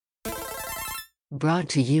Brought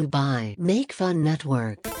to you by Make Fun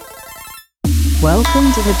Network.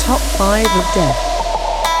 Welcome to the Top 5 of Death,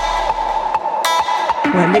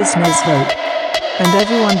 where listeners vote, and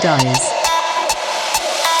everyone dies.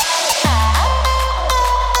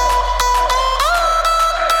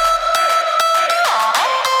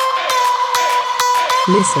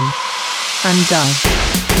 Listen and die.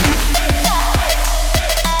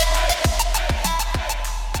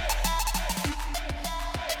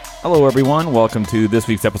 Hello, everyone. Welcome to this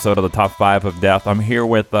week's episode of the Top 5 of Death. I'm here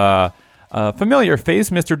with a familiar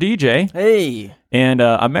face, Mr. DJ. Hey. And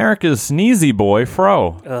America's sneezy boy,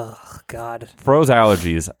 Fro. Oh, God. Fro's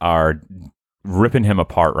allergies are ripping him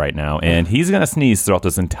apart right now, and he's going to sneeze throughout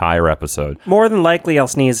this entire episode. More than likely, I'll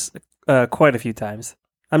sneeze quite a few times.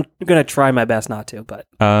 I'm going to try my best not to, but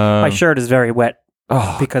my shirt is very wet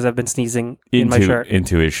because I've been sneezing in my shirt.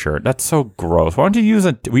 Into his shirt. That's so gross. Why don't you use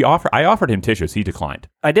I offered him tissues. He declined.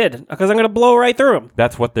 I did, because I'm going to blow right through them.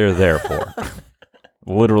 That's what they're there for.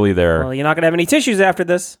 Literally there. Well, you're not going to have any tissues after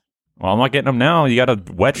this. Well, I'm not getting them now. You got a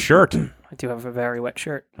wet shirt. I do have a very wet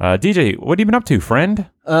shirt. DJ, what have you been up to, friend?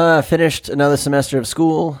 Finished another semester of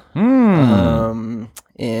school.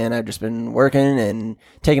 And I've just been working and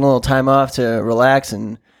taking a little time off to relax,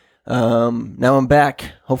 and now I'm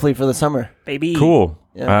back, hopefully for the summer. Baby. Cool.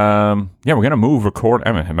 Yeah. We're going to move record.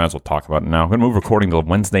 I might as well talk about it now. We're going to move recording to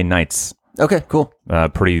Wednesday nights. Okay, cool.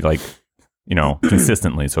 Pretty,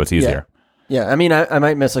 consistently, so it's easier. Yeah, I mean, I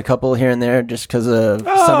might miss a couple here and there just because of summer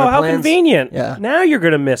plans. Oh, how convenient. Yeah. Now you're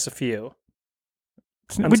going to miss a few.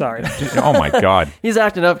 I'm sorry. Oh, my God. He's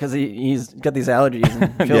acting up because he's got these allergies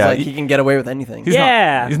and feels Yeah, like he can get away with anything. He's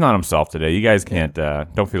not himself today. You guys can't,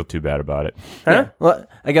 don't feel too bad about it. Huh? Yeah. Well,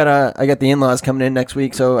 I got the in-laws coming in next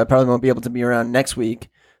week, so I probably won't be able to be around next week.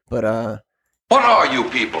 But What are you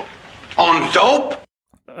people? On dope?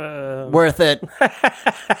 worth it.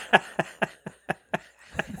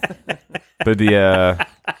 But the,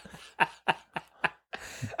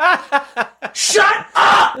 Shut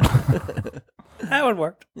up! That one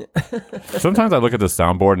worked. sometimes I look at the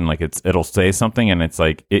soundboard and it'll say something and it's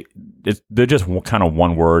like, they're just kind of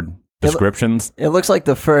one word descriptions. It looks like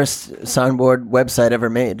the first soundboard website ever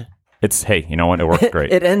made. It's, hey, you know what? It works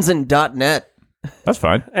great. It ends in .net. That's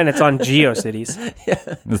fine. And it's on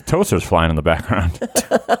GeoCities. There's toasters flying in the background.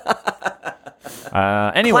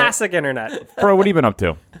 Anyway, Classic internet. Bro, what have you been up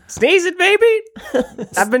to? Sneezing, baby.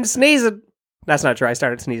 I've been sneezing. That's not true. I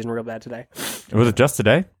started sneezing real bad today. Was it just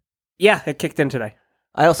today? Yeah, it kicked in today.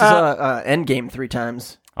 I also saw Endgame 3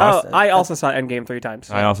 times. Oh, I also saw Endgame 3 times.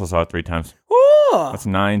 I also saw it 3 times. Ooh, That's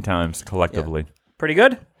 9 times collectively. pretty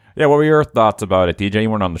good. Yeah, what were your thoughts about it, DJ? You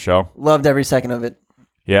weren't on the show. Loved every second of it.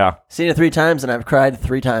 Yeah, Seen it 3 times, and I've cried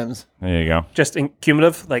 3 times. there you go. Just in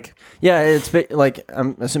cumulative, like Yeah, it's like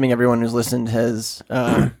I'm assuming everyone who's listened has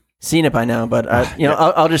seen it by now. But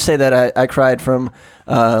I'll just say that I cried from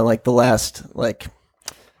the last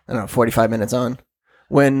 45 minutes on,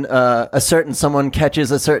 when a certain someone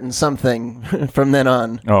catches a certain something from then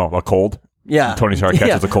on. Oh, a cold? Yeah, Tony Stark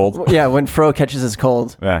catches a cold? Yeah, when Fro catches his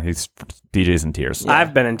cold. Yeah, DJ's in tears.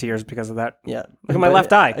 I've been in tears because of that. Yeah, Look at my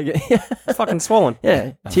left eye. Yeah, It's fucking swollen.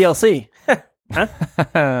 TLC. Oh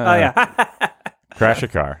yeah, Crash a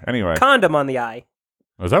car. Anyway, condom on the eye.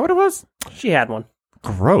 was that what it was? She had one.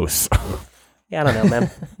 Gross. Yeah, I don't know, man.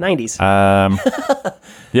 90s.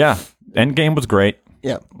 Yeah, Endgame was great.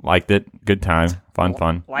 Yeah. Liked it. Good time.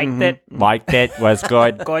 Fun. Liked it. Liked it. Was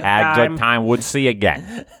good. Good Had time. good time. Would see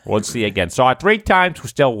again. Saw it 3 times. We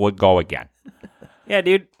still would go again. Yeah,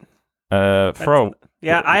 dude. Fro.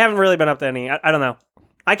 Yeah, I haven't really been up to any. I don't know.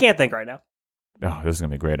 I can't think right now. Oh, this is gonna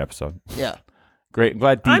be a great episode. Yeah. Great.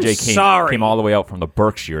 Glad I'm DJ sorry. came all the way out from the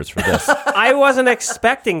Berkshires for this. I wasn't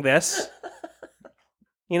expecting this.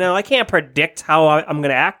 I can't predict how I'm going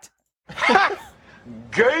to act.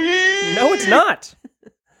 Gay! No, it's not.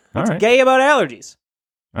 All right. Gay about allergies.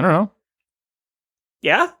 I don't know.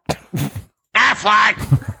 Yeah? Affleck!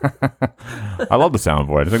 I love the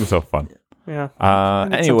soundboard. I think it's so fun. Yeah.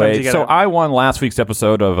 Sometimes Anyway, you gotta- so I won last week's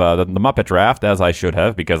episode of the Muppet Draft, as I should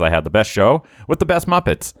have, because I had the best show with the best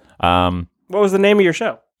Muppets. What was the name of your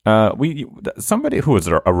show? Somebody who was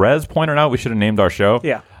it? A Rez pointed out we should have named our show.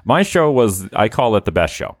 Yeah. My show was, I call it the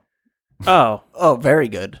best show. Oh. Oh, very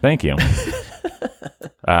good. Thank you.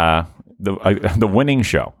 The winning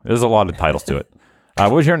show. There's a lot of titles to it.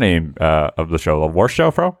 What was your name of the show? The worst show,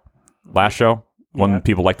 Fro? Last show? One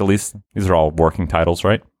people like the least? These are all working titles,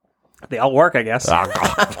 right? They all work, I guess.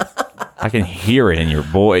 I can hear it in your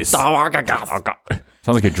voice. Sounds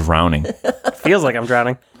like you're drowning. Feels like I'm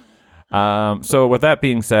drowning. So with that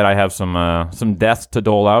being said, I have some deaths to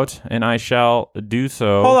dole out, and I shall do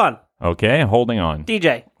so. Hold on. Okay, holding on.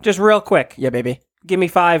 DJ, just real quick. Yeah, baby. Give me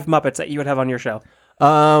 5 Muppets that you would have on your show.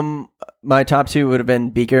 My top 2 would have been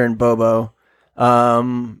Beaker and Bobo.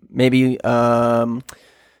 Maybe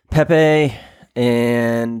Pepe,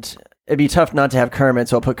 and it'd be tough not to have Kermit,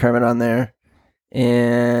 so I'll put Kermit on there.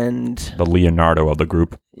 And The Leonardo of the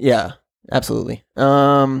group. yeah, absolutely.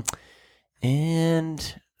 And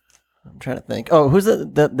I'm trying to think. Oh, who's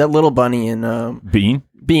that little bunny in Bean?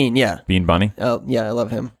 Bean? Yeah. Bean Bunny? Oh, yeah, I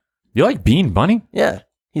love him. You like Bean Bunny? Yeah,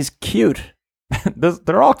 he's cute.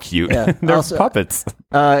 They're all cute. Yeah. They're Also- puppets.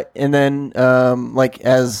 And then, like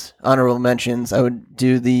as honorable mentions, I would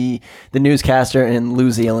do the newscaster in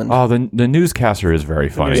New Zealand. Oh, the newscaster is very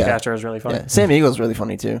funny. The newscaster is really funny. Yeah, Sam Eagle's really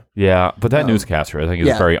funny too. Yeah, but that newscaster, I think, is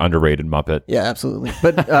a yeah. very underrated Muppet. Yeah, absolutely.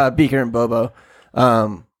 But Beaker and Bobo.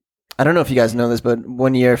 I don't know if you guys know this, but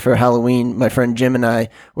one year for Halloween, my friend Jim and I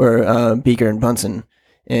were Beaker and Bunsen,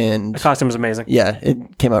 and The costume is amazing. yeah,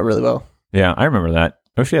 it came out really well. Yeah, I remember that.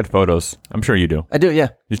 Oh, she had photos. I'm sure you do. I do, yeah,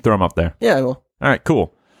 Just throw them up there. yeah, I will. All right,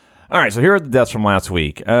 cool. All right, so here are the deaths from last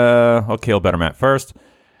week. Okay, Better Matt first.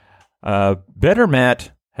 Better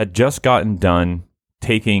Matt had just gotten done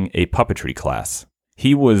taking a puppetry class.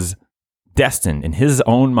 He was destined in his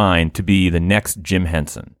own mind to be the next Jim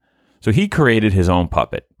Henson. So he created his own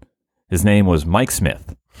puppet. His name was Mike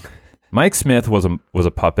Smith. Mike Smith was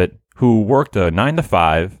a puppet who worked a 9 to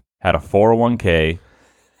 5, had a 401k,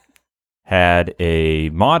 had a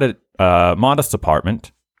modest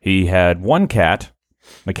apartment. He had one cat.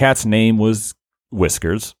 The cat's name was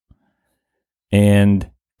Whiskers. And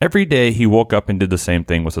every day he woke up and did the same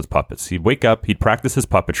thing with his puppets. He'd wake up, he'd practice his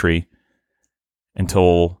puppetry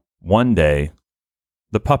until one day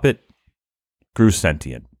the puppet grew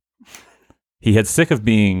sentient. He was sick of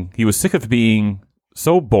being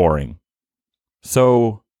so boring,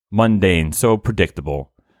 so mundane, so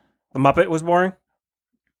predictable. The Muppet was boring?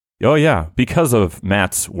 Oh, yeah, because of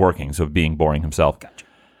Matt's workings of being boring himself. Gotcha.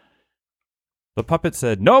 The puppet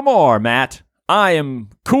said, "No more, Matt. I am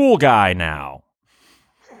cool guy now."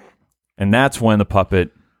 And that's when the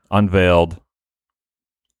puppet unveiled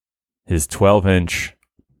his 12-inch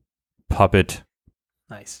puppet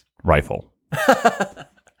Nice. rifle.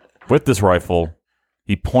 With this rifle,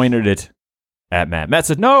 he pointed it at Matt. Matt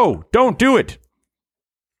said, "No, don't do it."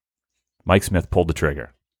 Mike Smith pulled the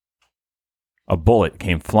trigger. A bullet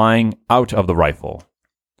came flying out of the rifle.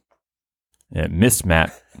 It missed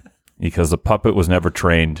Matt because the puppet was never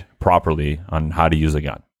trained properly on how to use a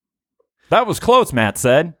gun. "That was close," Matt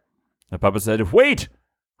said. The puppet said, "Wait,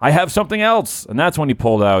 I have something else." And that's when he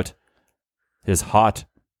pulled out his hot,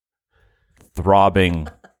 throbbing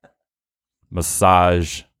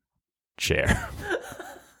massage chair.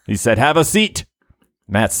 He said, "Have a seat."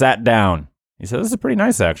 Matt sat down. He said, "This is pretty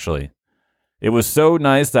nice, actually." It was so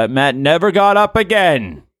nice that Matt never got up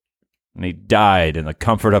again. And he died in the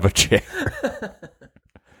comfort of a chair.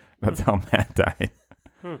 That's how Matt died.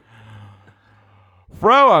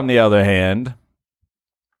 Fro, on the other hand,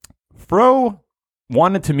 Fro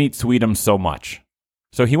wanted to meet Sweetums so much.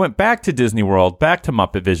 So he went back to Disney World, back to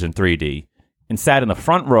Muppet Vision 3D, and sat in the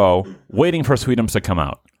front row waiting for Sweetums to come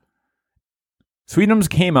out. Sweetums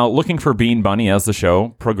came out looking for Bean Bunny as the show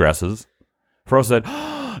progresses. Fro said,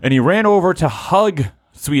 and he ran over to hug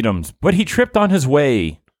Sweetums, but he tripped on his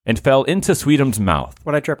way and fell into Sweetums' mouth.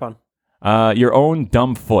 What'd I trip on? Your own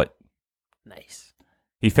dumb foot. Nice.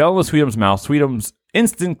 He fell into Sweetums' mouth. Sweetums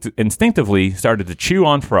instinctively started to chew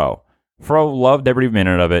on Fro. Fro loved every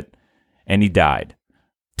minute of it, and he died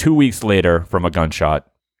 2 weeks later from a gunshot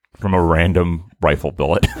from a random rifle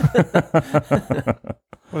bullet.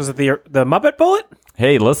 Was it the Muppet bullet?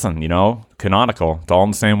 Hey, listen, canonical. It's all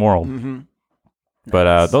in the same world. Mm-hmm.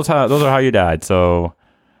 But those are how you died. So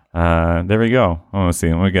there we go. Oh, let's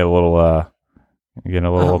see. Let me get a little.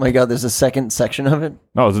 Oh my God, there's a second section of it.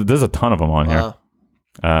 No, there's a ton of them on Wow.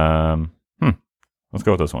 here. Let's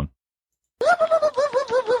go with this one.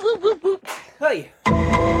 Hey.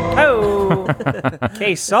 Oh.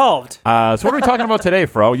 Case solved. So what are we talking about today,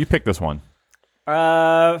 Fro? You picked this one.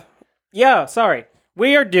 Yeah, sorry.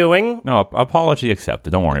 We are doing... No, apology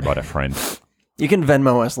accepted. Don't worry about it, friend. You can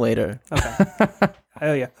Venmo us later.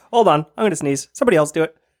 Oh, yeah. Hold on. I'm going to sneeze. Somebody else do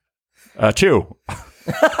it. Chew.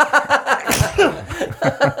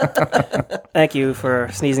 Thank you for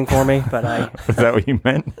sneezing for me, but Is that what you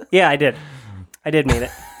meant? Yeah, I did. I did mean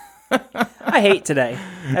it. I hate today.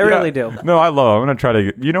 I really do. No, I'm going to try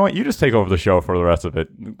to... You know what? You just take over the show for the rest of it.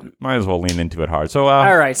 Might as well lean into it hard. So,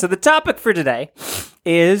 All right, so the topic for today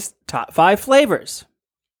is top 5 flavors.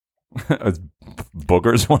 Is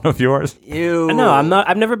boogers one of yours? Ew. No, I'm not.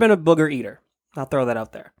 I've never been a booger eater. I'll throw that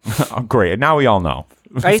out there. Oh, great. Now we all know.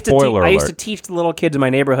 I used Spoiler to alert. teach the little kids in my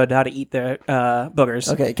neighborhood how to eat their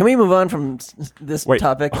boogers. Okay, can we move on from this Wait,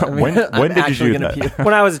 topic? when I'm did you actually do gonna that? puke.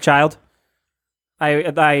 When I was a child,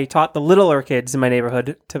 I taught the littler kids in my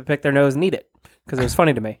neighborhood to pick their nose and eat it because it was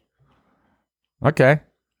funny to me. Okay.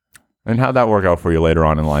 And how'd that work out for you later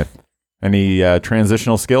on in life? Any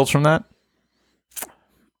transitional skills from that?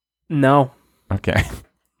 No, Okay.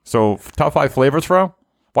 So, top 5 flavors, Fro?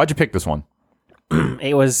 Why'd you pick this one?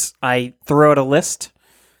 I threw out a list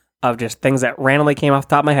of just things that randomly came off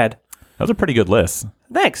the top of my head. That was a pretty good list.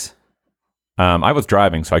 Thanks. I was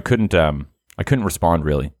driving, so I couldn't respond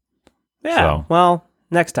really. Yeah. So- Well,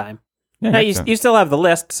 next time. Yeah, Now, next you, time. you still have the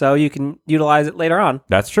list, so you can utilize it later on.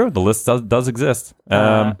 That's true. The list does exist.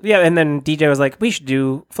 Yeah, and then DJ was like, "We should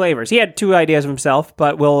do flavors." He had 2 ideas of himself,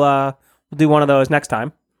 but we'll do one of those next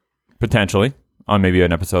time. Potentially on maybe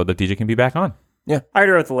an episode that DJ can be back on. I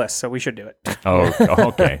already wrote the list, so we should do it. Oh,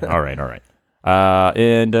 okay. All right.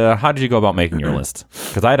 And how did you go about making your list?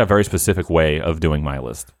 Because I had a very specific way of doing my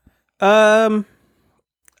list. I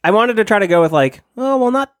wanted to try to go with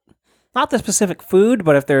not the specific food,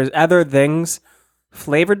 but if there's other things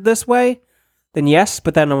flavored this way, then yes.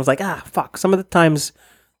 But then I was like, fuck. Some of the times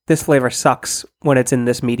this flavor sucks when it's in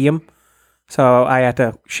this medium, so I had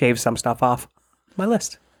to shave some stuff off my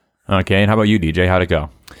list. Okay, and how about you, DJ? How'd it go?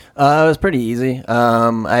 It was pretty easy.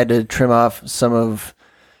 I had to trim off some of.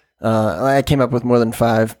 I came up with more than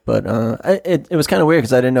 5, but it was kind of weird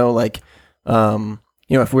because I didn't know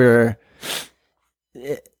if we're.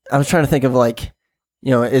 I was trying to think of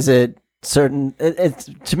is it certain? It's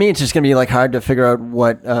to me, it's just gonna be hard to figure out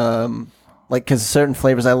what because certain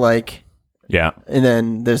flavors I like, Yeah. and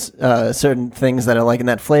then there's certain things that I like in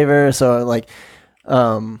that flavor. So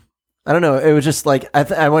I don't know. It was just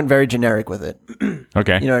I went very generic with it.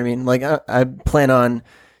 Okay. You know what I mean? I plan on,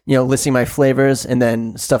 listing my flavors and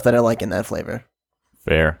then stuff that I like in that flavor.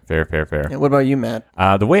 Fair. Yeah, what about you, Matt?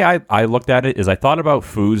 The way I looked at it is I thought about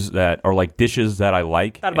foods that are like dishes that I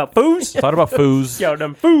like. Thought about foods? Thought about foods. Yo,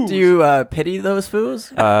 them foods. Do you pity those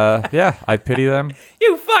foods? Yeah, I pity them.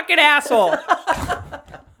 You fucking asshole.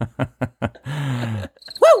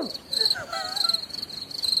 Woo!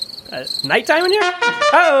 Nighttime in here?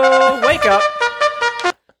 Oh, wake up.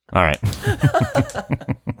 All right.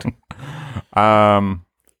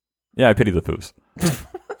 Yeah, I pity the poos.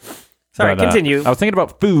 Sorry, But, continue. I was thinking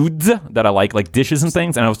about foods that I like dishes and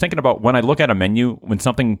things, and I was thinking about when I look at a menu, when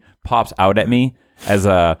something pops out at me as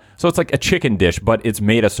so it's like a chicken dish, but it's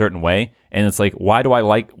made a certain way, and it's like, why do I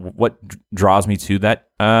like what draws me to that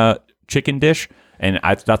chicken dish? And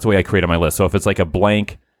that's the way I created my list. So if it's like a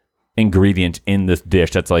blank ingredient in this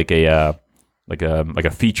dish, that's like a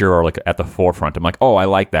feature or like at the forefront, I'm like, oh, I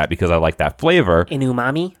like that because I like that flavor. In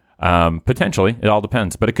umami? Potentially, it all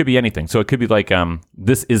depends, but it could be anything. So it could be like,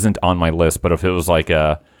 this isn't on my list, but if it was like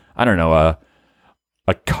a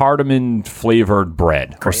cardamom flavored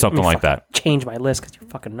bread or something like that. Change my list because you're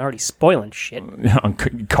fucking already spoiling shit.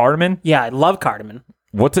 Cardamom? Yeah, I love cardamom.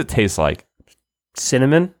 What's it taste like?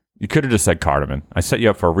 Cinnamon? You could have just said cardamom. I set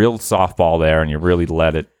you up for a real softball there, and you really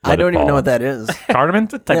let it. I don't even know what that is. Cardamom?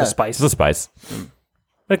 Type Yeah. of spice. It's a spice.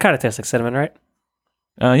 But it kind of tastes like cinnamon, right?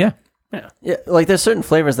 Yeah. Yeah, there's certain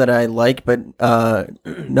flavors that I like, but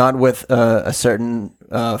not with a certain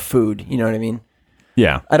food. You know what I mean?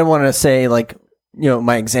 Yeah. I don't want to say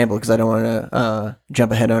my example because I don't want to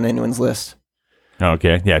jump ahead on anyone's list.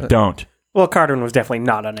 Okay. Yeah. Don't. Well, cardamom was definitely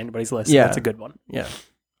not on anybody's list. Yeah. That's a good one. Yeah.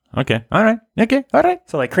 Okay. All right. Okay. All right.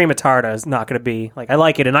 So, cream of tartar is not going to be, I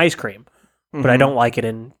like it in ice cream, but I don't like it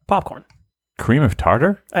in popcorn. Cream of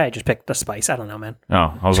tartar? I just picked the spice. I don't know, man.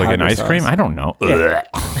 Oh, I was like, an Tartar ice cream? sauce. I don't know. Yeah.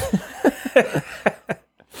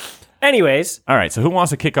 Anyways, All right. So who wants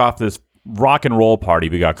to kick off this rock and roll party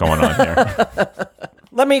we got going on here?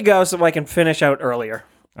 let me go so I can finish out earlier.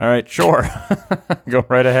 All right. Sure. Go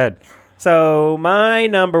right ahead. So, my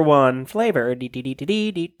number 1 flavor,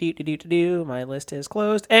 my list is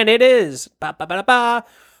closed, and it is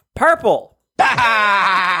purple.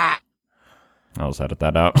 I'll just edit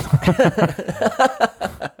that out.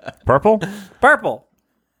 Purple? Purple.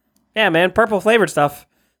 Yeah, man, purple flavored stuff.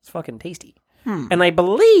 It's fucking tasty. And I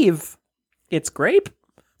believe it's grape,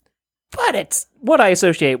 but it's what I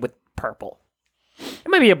associate with purple. It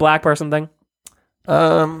might be a black person thing.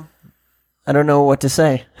 I don't know what to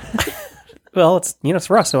say. Well, it's it's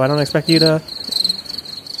Russ, so I don't expect you to.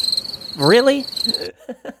 Really?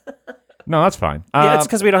 No, that's fine. Yeah, it's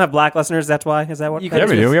because we don't have black listeners. That's why. Is that what? Yeah,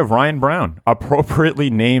 we do. We have Ryan Brown. Appropriately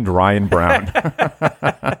named Ryan Brown.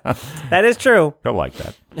 That is true. He'll like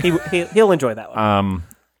that. He'll enjoy that one.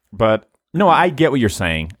 But no, I get what you're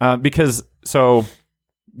saying. Because so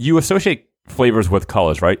you associate flavors with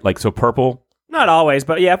colors, right? Like, so purple. Not always,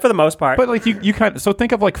 but yeah, for the most part. But like you kind of, so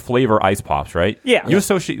think of like flavor ice pops, right? Yeah. You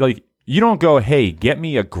associate, like, you don't go, hey, get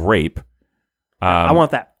me a grape. I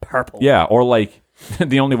want that purple. Yeah, or like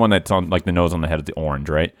the only one that's on like the nose on the head is the orange,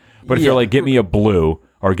 right? But if Yeah. you're like, get me a blue,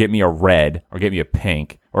 or get me a red, or get me a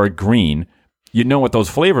pink, or a green, you know what those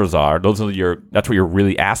flavors are. Those are that's what you're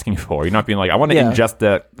really asking for. You're not being like, I want to Yeah. ingest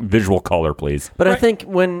that visual color, please. But I think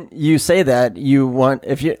when you say that, you want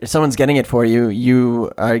if someone's getting it for you,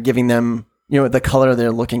 you are giving them the color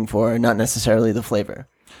they're looking for, not necessarily the flavor.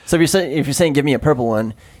 So if you're saying give me a purple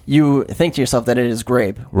one, you think to yourself that it is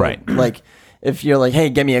grape, Right. Like if you're like, hey,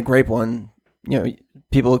 get me a grape one,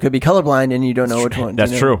 people could be colorblind and you don't know which one.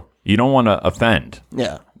 That's true. You don't want to offend,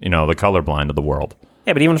 Yeah, the colorblind of the world.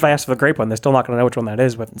 Yeah, but even if I ask for the grape one, they're still not going to know which one that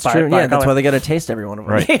is. it's true. Yeah, that's why they got to taste every one of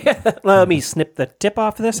them. Right. Let me snip the tip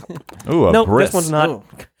off of this. Ooh, a Nope, bris. this one's not. Ooh.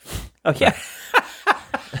 Oh, yeah.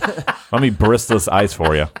 Let me bris this ice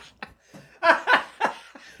for you.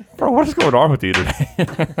 Bro, what is going on with you today?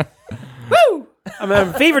 I'm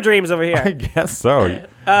having fever dreams over I here. guess so.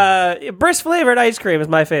 Brisk flavored ice cream is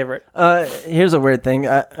my favorite. Here's a weird thing.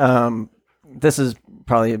 This is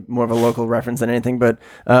probably more of a local reference than anything, but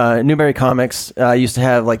Newberry Comics used to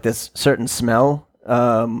have like this certain smell.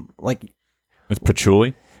 Like It's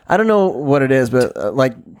patchouli. I don't know what it is, but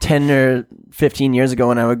like 10 or 15 years ago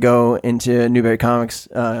when I would go into Newberry Comics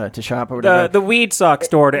to shop or whatever. The weed sock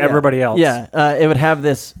store to everybody else. Yeah, it would have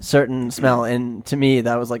this certain smell, and to me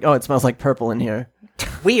that was like, oh, it smells like purple in here.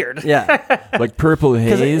 Weird. Yeah, Like purple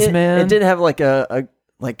 'Cause haze, man. It did have like a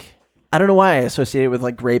like I don't know why I associate it with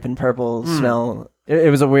like grape and purple smell.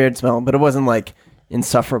 It was a weird smell, but it wasn't like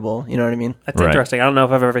insufferable. You know what I mean? That's Right. interesting. I don't know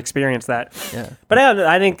if I've ever experienced that. Yeah. But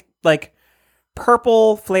I think like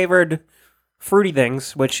purple flavored fruity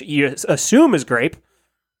things, which you assume is grape,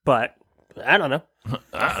 but I don't know.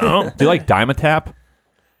 Do you like Dimetap?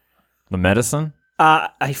 The medicine?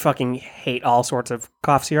 I fucking hate all sorts of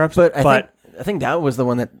cough syrups. But I think that was the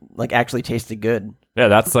one that like actually tasted good. Yeah,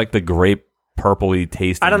 that's like the grape purpley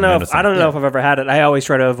tasting I don't know. medicine. I don't know if I've ever had it. I always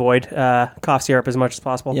try to avoid cough syrup as much as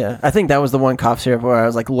possible. Yeah, I think that was the one cough syrup where I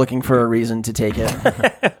was like looking for a reason to take it.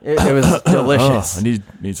 it was delicious. I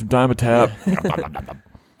need some Dimetap.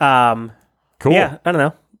 Cool. Yeah, I don't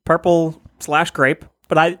know. Purple / grape,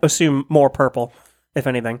 but I assume more purple, if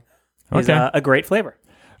anything, is Okay. a great flavor.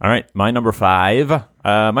 All right, my number 5.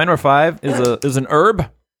 My number 5 is an herb.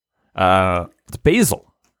 It's basil.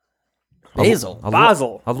 Basil.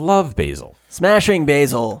 Basil. I love basil. Smashing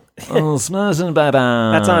basil. Oh, smashing basil.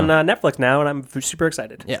 That's on Netflix now, and I'm super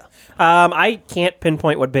excited. Yeah. I can't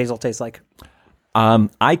pinpoint what basil tastes like.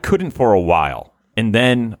 I couldn't for a while, and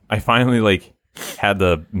then I finally like had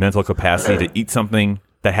the mental capacity to eat something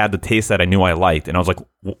that had the taste that I knew I liked, and I was like,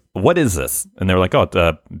 "What is this?" And they were like, "Oh,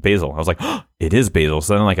 it's basil." I was like, oh, "It is basil."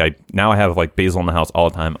 So then, like, I have like basil in the house all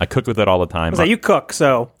the time. I cook with it all the time. So you cook,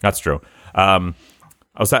 so That's true. I'm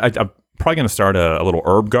probably going to start a little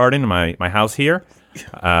herb garden in my house here.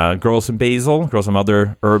 Grow some basil, grow some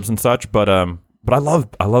other herbs and such. But I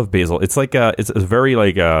love basil. It's like it's very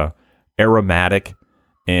like aromatic,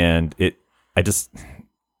 and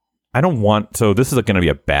I don't want. So this is going to be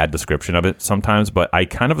a bad description of it sometimes, but I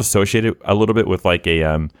kind of associate it a little bit with like a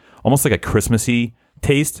almost like a Christmassy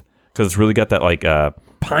taste because it's really got that like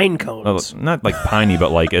pine cones. not like piney,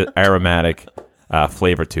 but like aromatic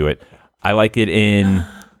flavor to it. I like it in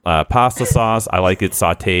pasta sauce. I like it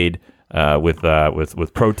sautéed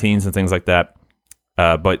with proteins and things like that.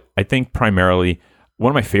 But I think primarily one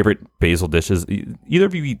of my favorite basil dishes. Either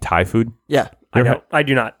of you eat Thai food? Yeah. I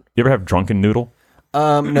do not. You ever have drunken noodle?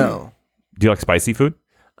 No. Do you like spicy food?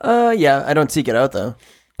 Yeah, I don't seek it out though.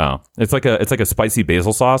 Oh, it's like a spicy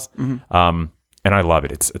basil sauce. And I love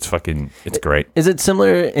it. It's great. Is it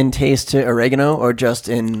similar in taste to oregano or just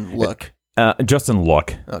in look? Just in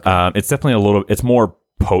look, it's definitely it's more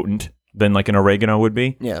potent than like an oregano would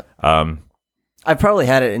be. Yeah. I've probably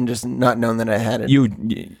had it and just not known that I had it. You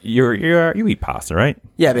eat pasta, right?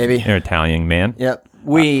 Yeah, baby. You're an Italian man. Yep.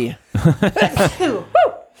 We.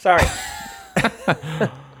 Sorry.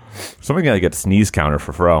 Somebody gotta get a sneeze counter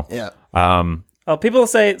for Fro. Yeah. Oh, people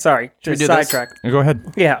say sorry. we Just do this? sidetrack. Go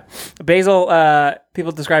ahead. Yeah, basil.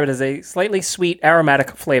 People describe it as a slightly sweet,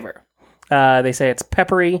 aromatic flavor. They say it's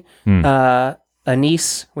peppery.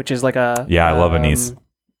 Anise, which is like a I love anise.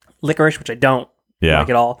 Licorice, which I don't like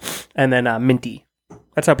at all, and then minty.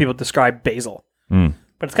 That's how people describe basil. But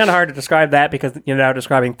it's kind of hard to describe that because you're now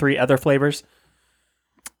describing 3 other flavors.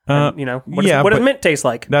 And, what does but mint taste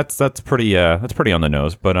like? That's pretty on the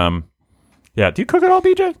nose. But do you cook it all,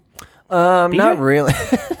 BJ? Not really.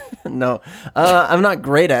 No, I'm not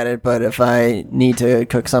great at it, but if I need to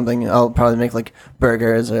cook something, I'll probably make like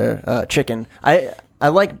burgers or chicken. I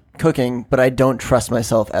like cooking, but I don't trust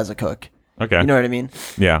myself as a cook. Okay. You know what I mean?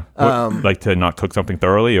 Yeah. Like to not cook something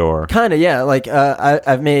thoroughly, or Kind of, yeah. Like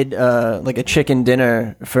I've made like a chicken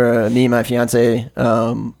dinner for me and my fiance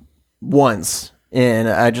once, and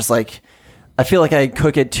I feel like I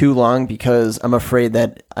cook it too long because I'm afraid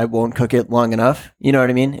that I won't cook it long enough. You know what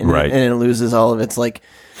I mean? And, Right. And it loses all of its like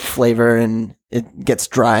flavor and it gets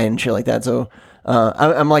dry and shit like that. So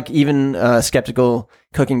I'm like even skeptical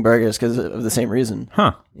cooking burgers because of the same reason.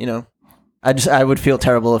 huh? You know, I would feel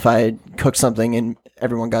terrible if I cooked something and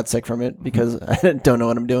everyone got sick from it because I don't know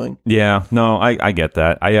what I'm doing. Yeah. No, I get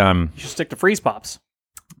that. You should stick to freeze pops.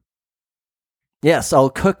 Yes, I'll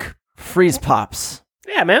cook freeze pops.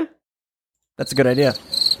 Yeah, man. That's a good idea.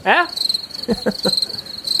 Yeah.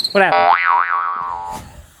 What happened?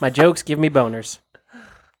 My jokes give me boners.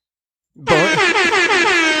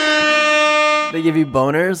 They give you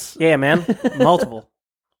boners? Yeah, man. Multiple.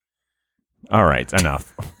 All right,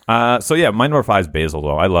 enough. So yeah, my number 5 is basil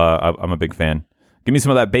though. I'm a big fan. Give me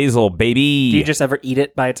some of that basil, baby. Do you just ever eat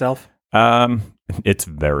it by itself? It's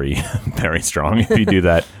very, very strong if you do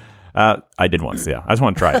that. I did once, yeah. I just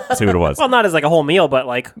want to try it, see what it was. Well, not as like a whole meal, but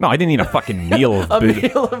like No, I didn't eat a fucking meal of A basil.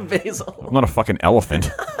 meal of basil. I'm not a fucking elephant.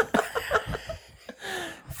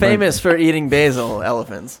 Famous for eating basil,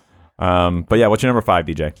 elephants. But yeah, what's your number 5,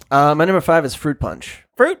 DJ? My number 5 is fruit punch.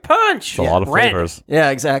 fruit punch. It's a lot of Red. flavors. Yeah,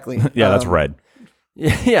 exactly. Yeah, that's red.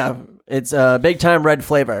 Yeah, it's big time red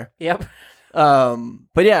flavor. Yep.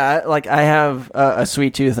 But yeah, I have a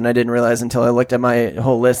sweet tooth, and I didn't realize until I looked at my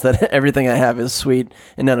whole list that everything I have is sweet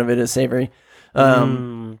and none of it is savory.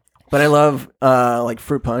 But I love like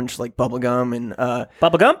fruit punch, like bubble gum, and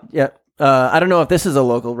Bubble gum? yeah. I don't know if this is a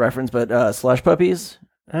local reference, but slush puppies.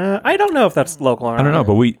 I don't know if that's local or not. I don't know,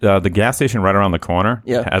 but we the gas station right around the corner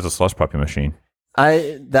Yeah. has a slush puppy machine.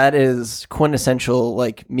 That is quintessential,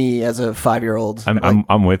 like me as a 5-year-old.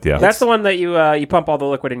 I'm with you. That's the one that you pump all the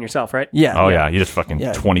liquid in yourself, right? Yeah. Oh yeah, you just fucking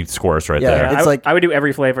Yeah. 20 squirts right Yeah. there. It's like- I would do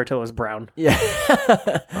every flavor till it was brown. Yeah.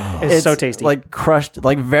 It's so tasty. Like crushed,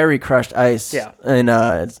 like very crushed ice. Yeah. And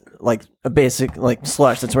it's like a basic like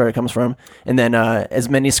slush. That's where it comes from. And then as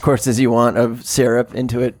many squirts as you want of syrup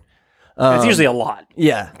into it. It's usually a lot.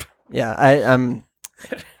 Yeah. Yeah.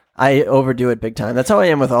 I overdo it big time. That's how I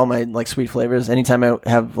am with all my like sweet flavors. Anytime I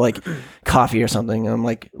have like coffee or something, I'm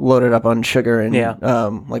like loaded up on sugar and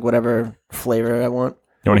like whatever flavor I want.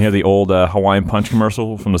 You want to hear the old Hawaiian Punch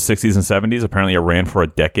commercial from the 60s and 70s? Apparently it ran for a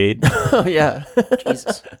decade. It's Oh yeah.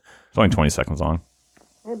 Jesus. only 20 seconds long.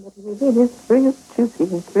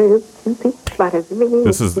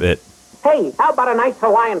 This is it. Hey, how about a nice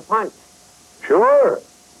Hawaiian punch? Sure.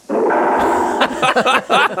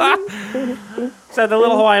 So the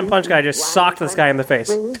little Hawaiian punch guy just socked this guy in the face.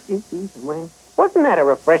 Wasn't that a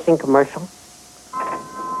refreshing commercial?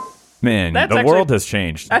 Man, That's the actually- world has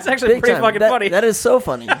changed. That's actually Big pretty time. fucking That- funny. That is so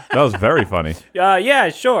funny. That was very funny. Yeah,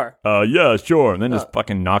 sure. Yeah, sure. And then just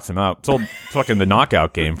fucking knocks him out. It's old fucking the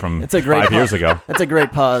knockout game from It's a great 5 years ago. That's a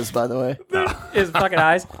great pause, by the way. His fucking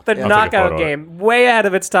eyes. The take a knockout photo of game, way ahead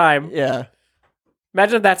of its time. Yeah.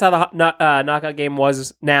 Imagine if that's how the knockout game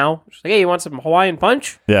was now. Just like, hey, you want some Hawaiian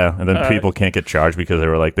punch? Yeah, and then people can't get charged because they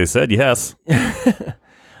were like, they said yes.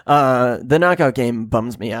 The knockout game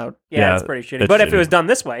bums me out. Yeah, Yeah, it's pretty shitty. it's But if shitty. it was done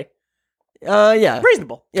this way, Yeah.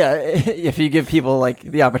 reasonable. Yeah. If you give people like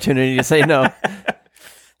the opportunity to say no.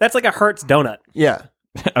 That's like a Hertz donut. Yeah.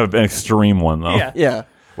 An extreme one, though. Yeah. Yeah.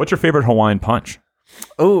 What's your favorite Hawaiian Punch?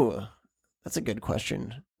 Oh, that's a good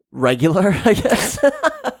question. Regular, I guess.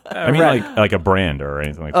 I mean, like a brand or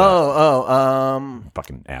anything like that. Oh,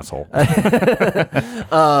 Fucking asshole.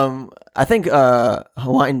 I think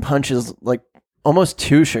Hawaiian Punch is like almost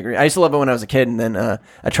too sugary. I used to love it when I was a kid, and then I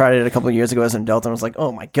tried it a couple of years ago as an adult, and I was like,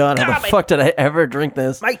 oh my god, how the fuck did I ever drink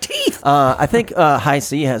this? My teeth. I think High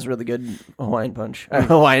C has really good Hawaiian Punch,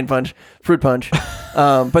 fruit punch,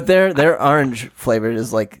 but their orange flavored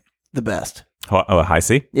is like the best. Oh, High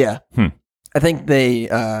C? Yeah, I think they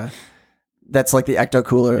that's like the Ecto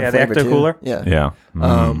Cooler. Yeah, the flavor Ecto too. Cooler? Yeah. Yeah.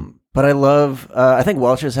 But I love. I think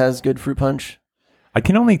Welch's has good fruit punch. I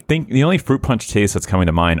can only think the only fruit punch tastes that's coming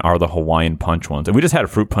to mind are the Hawaiian Punch ones. And we just had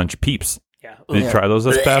fruit punch peeps. Yeah. Did you try those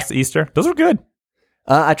this past Easter? Those were good.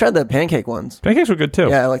 I tried the pancake ones. Pancakes were good too.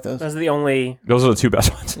 Yeah, I like those. Those are the only. Those are the two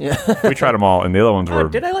best ones. Yeah. We tried them all, and the other ones were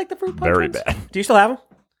Did I like the fruit punch very ones? bad. Do you still have them?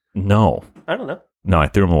 No. I don't know. No, I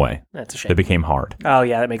threw them away. That's a They shame. became hard. Oh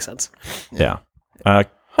yeah, that makes sense. Yeah.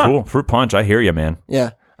 Cool. Fruit punch. I hear you, man.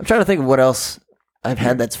 Yeah. I'm trying to think of what else I've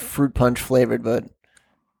had that's fruit punch flavored, but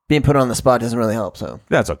being put on the spot doesn't really help. So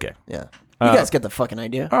That's okay. yeah. You guys get the fucking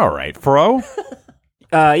idea. All right, Fro.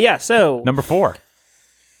 Yeah. So Number 4.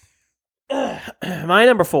 my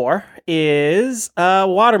number 4 is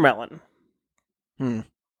watermelon. Anybody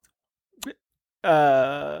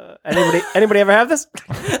ever have this?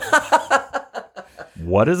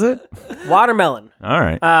 What is it? Watermelon. All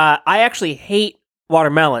right. I actually hate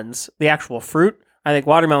watermelons, the actual fruit. I think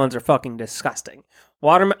watermelons are fucking disgusting.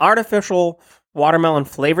 Artificial watermelon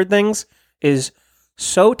flavored things is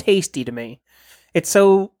so tasty to me. It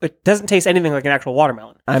doesn't taste anything like an actual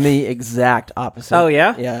watermelon. I'm the exact opposite. Oh,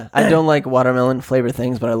 yeah? Yeah. I don't like watermelon flavored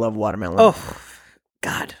things, but I love watermelon. Oh,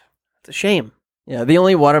 God. It's a shame. Yeah, the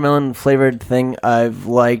only watermelon flavored thing I've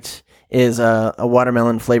liked is a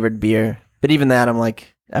watermelon flavored beer. But even that, I'm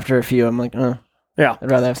like, after a few, I'm like, Yeah.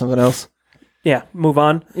 I'd rather have something else. Yeah, move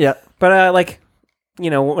on. Yeah. But,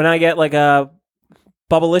 when I get like a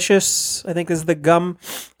Bubblicious, I think is the gum,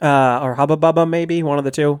 or Hubba Bubba, maybe, one of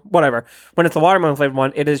the two. Whatever. When it's the watermelon flavored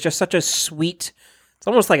one, it is just such a sweet, it's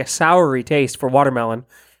almost like a soury taste for watermelon.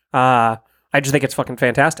 I just think it's fucking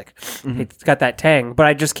fantastic. Mm-hmm. It's got that tang, but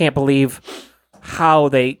I just can't believe how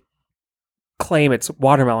they claim it's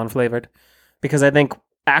watermelon flavored, because I think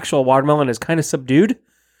actual watermelon is kind of subdued.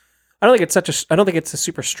 I don't think it's a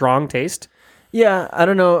super strong taste. Yeah, I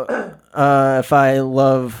don't know if I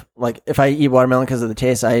love, if I eat watermelon because of the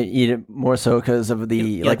taste, I eat it more so because of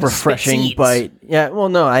the, like the refreshing seeds. bite. Yeah, well,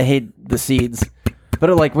 no, I hate the seeds.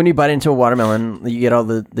 But, when you bite into a watermelon, you get all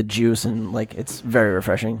the juice and, it's very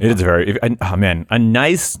refreshing. It is very, a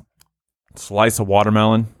nice slice of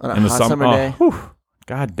watermelon On a in the hot summer day.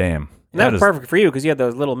 God damn. And that's perfect for you because you have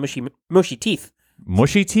those little mushy teeth.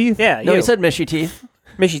 Mushy teeth? Yeah, No, you he said mishy teeth.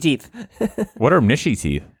 mushy teeth. What are mishy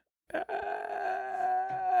teeth?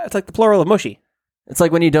 It's like the plural of mushy. It's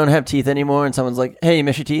like when you don't have teeth anymore and someone's like, hey, you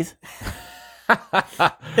miss your teeth?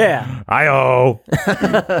 Yeah, I-oh.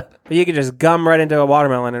 but you could just gum right into a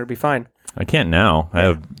watermelon and it'll be fine. I can't now. I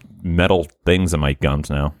have metal things in my gums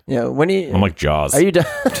now. Yeah, when you... I'm like Jaws. Are you done?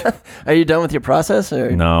 Are you done with your process? Or?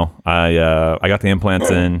 No, I got the implants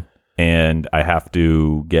in, and I have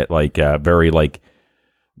to get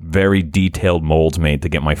very detailed molds made to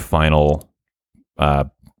get my final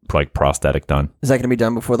prosthetic done. Is that going to be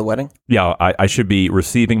done before the wedding? Yeah, I should be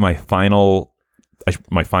receiving my final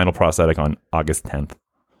prosthetic on August 10th.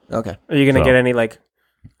 Okay. Are you gonna So- get any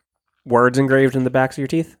words engraved in the backs of your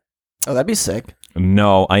teeth? Oh, that'd be sick.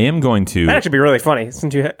 No, I am going to. That'd actually be really funny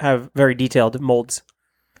since you have very detailed molds.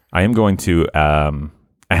 I am going to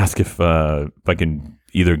ask if I can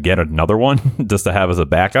either get another one just to have as a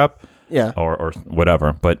backup, Yeah. or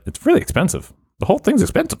whatever. But it's really expensive. The whole thing's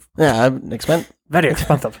expensive. Yeah, Very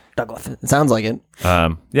expensive, Douglas. it sounds like it.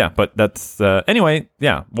 Yeah, but that's anyway.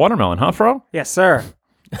 Yeah, watermelon, huh, Fro? Yes, sir.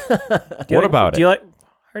 What about Do it? you like?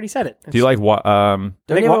 I already said it. Do you like what? Do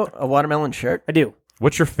think you have a watermelon shirt? I do.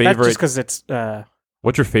 What's your That's favorite? just because it's.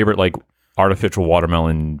 What's your favorite artificial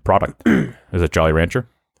watermelon product? Is it Jolly Rancher?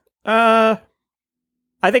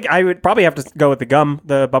 I think I would probably have to go with the gum,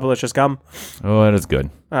 the Bubblicious gum. Oh, that is good.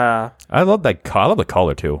 I love that. I love the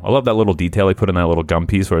color too. I love that little detail they put in that little gum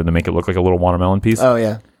piece, where they make it look like a little watermelon piece. Oh,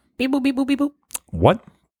 yeah. Beep boop beep boop beep boop. What?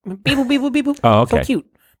 Beep boop beep boop beep boop. Oh, okay. So cute.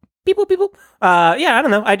 Beep boop beep boop. Yeah, I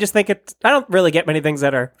don't know. I just think it's. I don't really get many things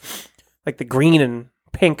that are like the green and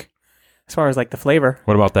pink as far as the flavor.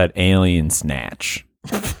 What about that alien snatch?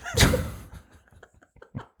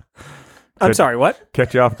 I'm sorry. What?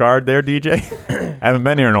 Catch you off guard there, DJ? Haven't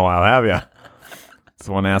been here in a while, have you? Just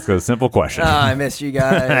want to ask a simple question. I miss you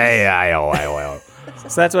guys. Hey, I.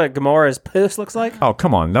 So that's what Gamora's puss looks like. Oh,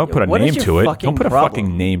 come on. Don't put a what is name your to it. fucking Don't put a problem?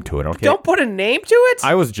 fucking name to it, okay? Don't put a name to it.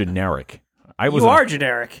 I was generic. You are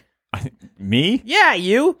generic. Me? Yeah,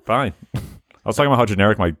 you. Fine. I was talking about how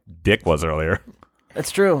generic my dick was earlier. That's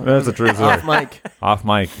true. That's the truth. Off mic. Off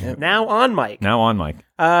mic. Now on mic. Now on mic.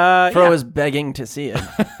 Fro is begging to see it.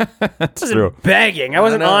 That's true. Begging. I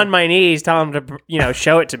wasn't know. on my knees telling him to,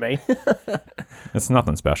 show it to me. It's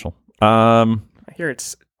nothing special. I hear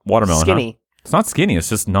it's Watermelon. huh? skinny. It's not skinny. It's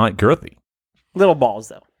just not girthy. Little balls,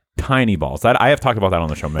 though. Tiny balls. That I have talked about that on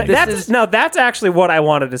the show many times. That's actually what I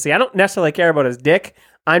wanted to see. I don't necessarily care about his dick.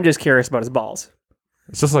 I'm just curious about his balls.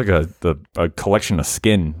 It's just like a collection of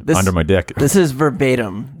skin under my dick. This is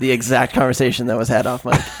verbatim the exact conversation that was had off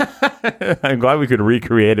mic. I'm glad we could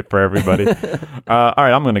recreate it for everybody. All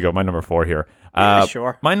right, I'm going to go my number 4 here. Yeah,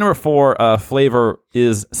 sure. My number 4 flavor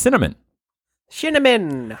is cinnamon.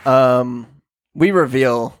 Cinnamon. We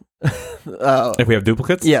reveal. If we have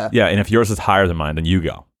duplicates? Yeah. Yeah, and if yours is higher than mine, then you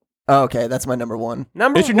go. Oh, okay, that's my number 1.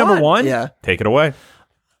 It's your number 1? Yeah. Take it away.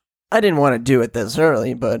 I didn't want to do it this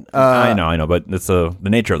early, but I know, but it's the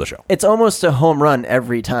nature of the show. it's almost a home run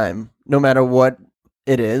every time, no matter what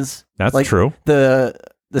it is. That's like, true. The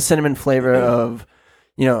cinnamon flavor of,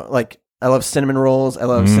 like I love cinnamon rolls. I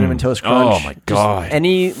love cinnamon toast crunch. Oh my Just God.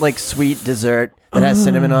 any like sweet dessert that has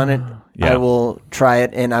cinnamon on it, Yeah. I will try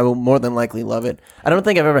it, and I will more than likely love it. I don't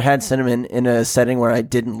think I've ever had cinnamon in a setting where I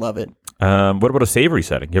didn't love it. What about a savory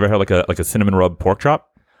setting? You ever had like a cinnamon rub pork chop?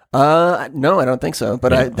 No, I don't think so.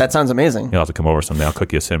 But that sounds amazing. You'll have to come over someday. I'll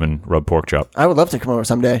cook you a cinnamon rub pork chop. I would love to come over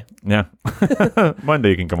someday. Yeah. Monday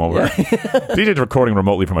you can come over. DJ's recording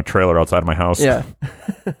remotely from a trailer outside of my house. Yeah.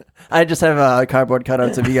 I just have cardboard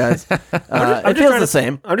cutouts of you guys. It feels the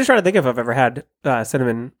same. I'm just trying to think if I've ever had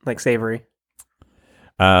cinnamon like savory.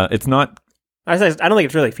 It's not I don't think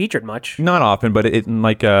it's really featured much. not often, but it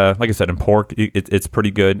like I said, in pork, it's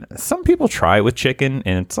pretty good. Some people try it with chicken,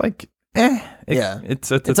 and it's like,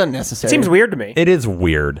 it's unnecessary. It seems weird to me. It is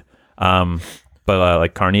weird. But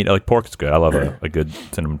like carnita, like pork is good. I love a good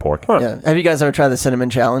cinnamon pork. Yeah. Have you guys ever tried the cinnamon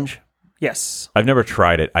challenge? Yes. I've never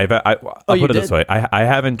tried it. I'll you put it this did? way. I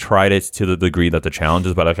haven't tried it to the degree that the challenge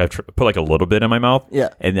is, but like I've put like a little bit in my mouth. Yeah.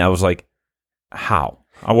 And I was like, how?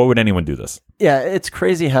 What would anyone do this? Yeah, it's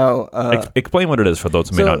crazy how. Explain what it is for those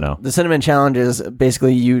who may not know. The cinnamon challenge is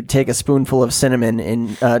basically you take a spoonful of cinnamon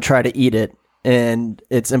and try to eat it, and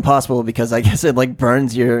it's impossible because I guess it like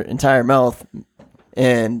burns your entire mouth,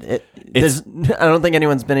 and I don't think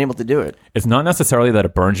anyone's been able to do it. It's not necessarily that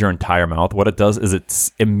it burns your entire mouth. What it does is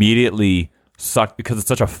it's immediately suck because it's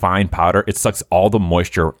such a fine powder. It sucks all the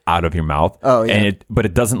moisture out of your mouth. Oh, yeah. But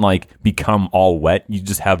it doesn't like become all wet. You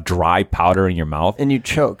just have dry powder in your mouth, And you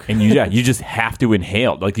choke. and you just have to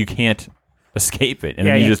inhale. Like you can't escape it, and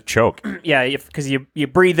then you just choke. Yeah, because you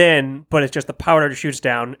breathe in, but it's just the powder shoots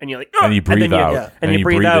down, and you're like, "Ugh," And you breathe out. and you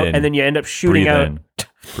breathe out, and then you end up shooting breathe out, in.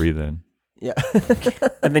 Breathe in. Yeah.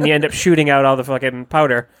 and then you end up shooting out all the fucking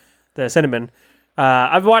powder, the cinnamon.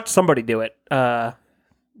 I've watched somebody do it.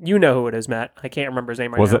 You know who it is, Matt. I can't remember his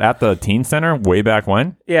name right now. Was it at the teen center way back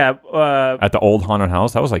when? Yeah. At the old haunted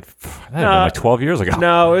house? That was like, that had been like 12 years ago.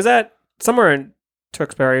 No, it was at somewhere in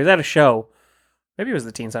Tewksbury. It was at a show. Maybe it was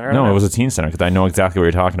the teen center. I don't No, know. it was a teen center because I know exactly what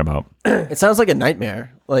you're talking about. It sounds like a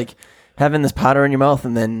nightmare. Like having this powder in your mouth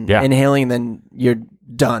and then inhaling, and then you're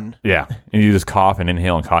done. Yeah. And you just cough and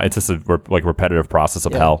inhale and cough. It's just a repetitive process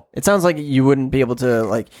of hell. It sounds like you wouldn't be able to,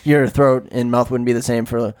 like, your throat and mouth wouldn't be the same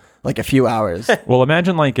for like a few hours. Well,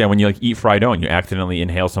 imagine like when you like eat fried dough and you accidentally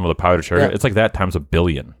inhale some of the powdered sugar. Yeah. It's like that times a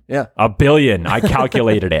billion. Yeah. A billion. I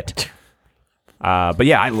calculated it. But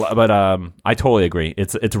yeah, I totally agree.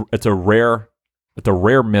 It's a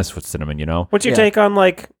rare miss with cinnamon. You know, What's your take on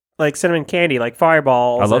like cinnamon candy, like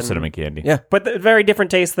Fireballs? I love and- cinnamon candy. Yeah. but very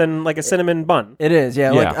different taste than like a cinnamon bun. It is,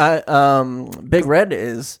 yeah. Yeah. Like Big Red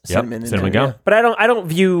is Yep, cinnamon. in cinnamon there, gum. But I don't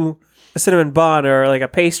view a cinnamon bun or like a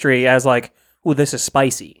pastry as like, ooh, this is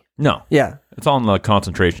spicy. No, Yeah. it's all in the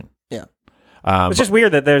concentration. Yeah. It's just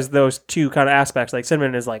weird that there's those two kind of aspects. Like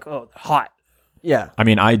cinnamon is like, oh, hot. Yeah. I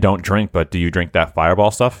mean, I don't drink, but do you drink that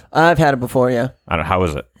Fireball stuff? I've had it before, yeah. I don't. How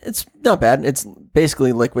is it? It's not bad. It's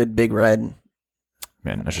basically liquid Big Red.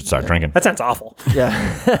 Man, I should start drinking. That sounds awful.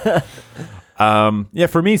 Yeah. Yeah,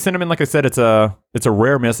 for me, cinnamon, like I said, it's a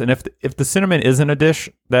rare miss. And if the cinnamon is in a dish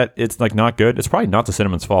that it's like not good, it's probably not the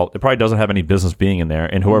cinnamon's fault. It probably doesn't have any business being in there,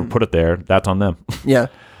 and whoever put it there, that's on them. Yeah.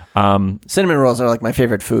 Cinnamon rolls are like my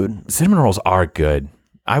favorite food. Cinnamon rolls are good.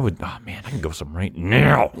 I can go some right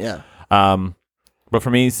now. Yeah. But for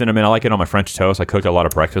me, cinnamon, I like it on my French toast. I cook a lot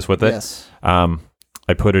of breakfast with it. Yes.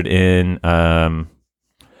 I put it in.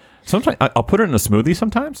 Sometimes I'll put it in a smoothie.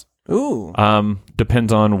 Sometimes. Ooh.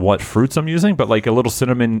 Depends on what fruits I'm using, but like a little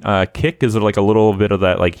cinnamon kick is like a little bit of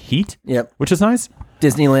that like heat. Yep. Which is nice.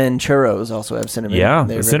 Disneyland churros also have cinnamon. Yeah, They're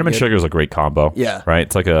the really cinnamon good. sugar is a great combo. Yeah. Right.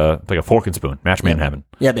 It's like a fork and spoon. Match made in heaven.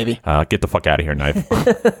 Yeah, baby. Get the fuck out of here, knife.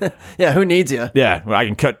 Yeah, who needs you? Yeah,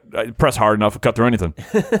 I can press hard enough to cut through anything.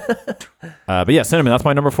 But yeah, cinnamon. That's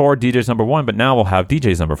my number 4. DJ's number 1. But now we'll have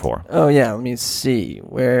DJ's number 4. Oh, yeah. Let me see.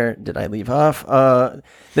 Where did I leave off?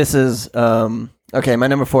 This is, okay, my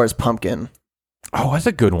number 4 is pumpkin. Oh, that's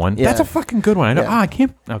a good one. Yeah. That's a fucking good one. I know. Yeah. I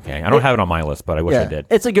can't. Okay, I don't have it on my list, but I wish I did.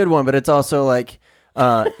 It's a good one, but it's also like,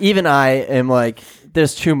 even I am like,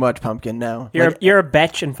 there's too much pumpkin now. Like, You're a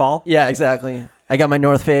betch in fall. yeah, exactly. I got my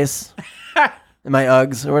North Face and my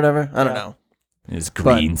Uggs or whatever. I don't know. It's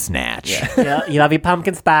green snatch. Yeah, you love your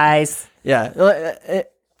pumpkin spice. Yeah.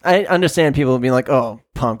 I understand people being like, oh,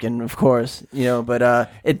 pumpkin, of course, but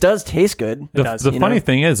it does taste good. The funny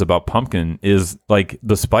thing is about pumpkin is like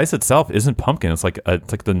the spice itself isn't pumpkin. It's like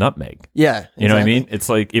the nutmeg. Yeah. You know what I exactly. mean? It's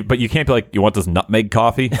like, but you can't be like, you want this nutmeg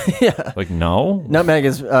coffee? Yeah. Like, no. Nutmeg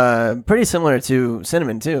is pretty similar to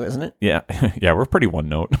cinnamon too, isn't it? Yeah. Yeah, we're pretty one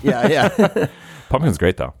note. Yeah, yeah. Pumpkin's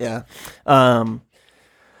great though. Yeah.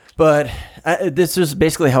 But this was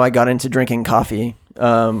basically how I got into drinking coffee.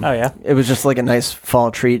 Oh yeah. It was just like a nice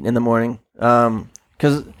fall treat in the morning.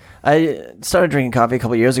 Because I started drinking coffee a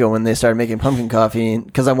couple years ago when they started making pumpkin coffee,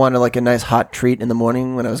 because I wanted like a nice hot treat in the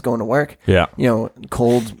morning when I was going to work. Yeah. You know,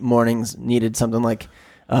 cold mornings needed something like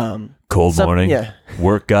Cold morning. Yeah.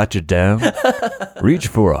 Work got you down. Reach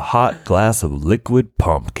for a hot glass of liquid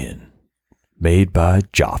pumpkin made by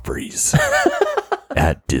Joffrey's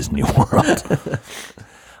at Disney World.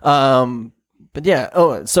 But yeah.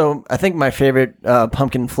 Oh, so I think my favorite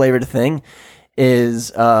pumpkin flavored thing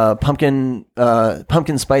is pumpkin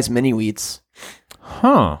spice mini wheats.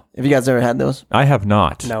 Huh. Have you guys ever had those? I have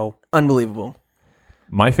not. No. Unbelievable.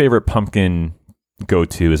 My favorite pumpkin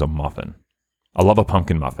go-to is a muffin. I love a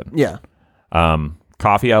pumpkin muffin. Yeah.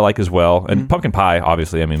 Coffee I like as well, Mm-hmm. and pumpkin pie.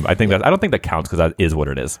 Obviously, I mean, I don't think that counts because that is what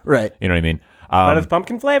it is. Right. You know what I mean? But it's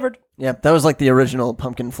pumpkin flavored. Yeah. That was like the original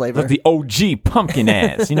pumpkin flavor. That's the OG pumpkin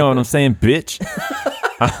ass. You know what I'm saying, bitch?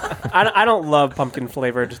 I don't love pumpkin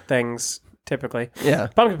flavored things typically. Yeah.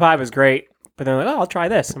 Pumpkin pie was great, but then like, oh, I'll try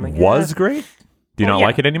this. I'm like, Was great. Do you not yeah.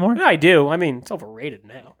 like it anymor? Yeah, I do. I mean, it's overrated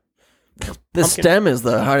now. The stem is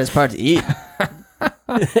the hardest part to eat.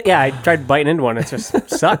 Yeah, I tried biting into one. It just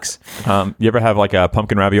sucks. You ever have like a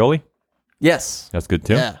pumpkin ravioli? Yes. That's good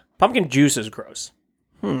too. Yeah. Pumpkin juice is gross.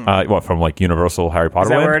 What from like Universal Harry Potter? Is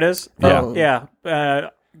that land? where it is? Yeah. Oh.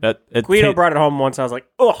 Yeah. Guido brought it home once. I was like,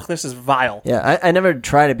 oh, this is vile. Yeah. I never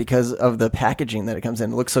tried it because of the packaging that it comes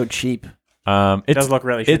in. It looks so cheap. It does look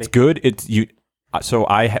really It's shitty. good. It's you. So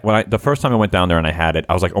the first time I went down there and I had it,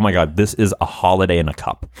 I was like, oh my god, this is a holiday in a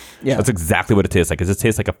cup. Yeah. That's exactly what it tastes like. It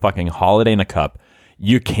tastes like a fucking holiday in a cup.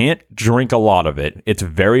 You can't drink a lot of it. It's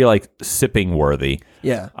very like sipping worthy.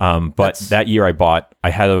 Yeah. But that year I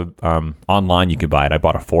had a online you could buy it. I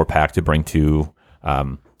bought a 4-pack to bring to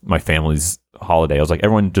my family's holiday. I was like,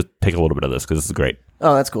 everyone just take a little bit of this because this is great.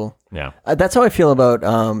 Oh, that's cool. Yeah. That's how I feel about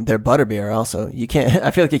their butterbeer. Also, you can't. I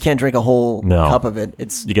feel like you can't drink a whole No. cup of it.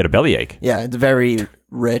 It's You get a bellyache. yeah, it's very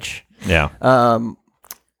rich. Yeah.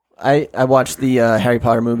 I watched the Harry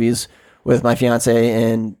Potter movies with my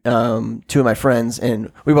fiance and 2 of my friends,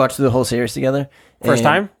 and we watched the whole series together. First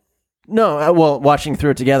And- time? No, well, watching through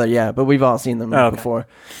it together, yeah, but we've all seen them Oh, okay. before.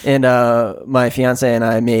 And my fiance and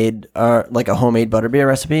I made like a homemade butterbeer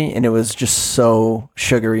recipe, and it was just so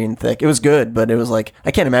sugary and thick. It was good, but it was like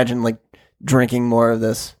I can't imagine like drinking more of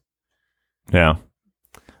this. Yeah.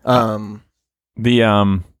 The what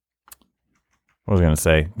was I gonna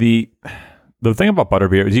say? The thing about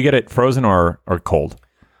butterbeer is you get it frozen or cold.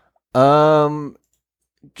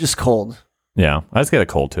 Just cold. Yeah, I just get it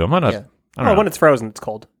cold too. I'm not a. Yeah. I don't know. When it's frozen, it's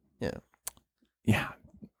cold. Yeah,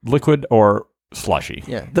 liquid or slushy.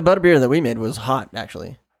 Yeah, the butterbeer that we made was hot,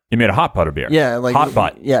 actually. You made a hot butterbeer. Yeah, like hot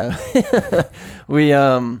butt. Yeah, we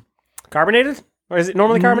Carbonated? Or is it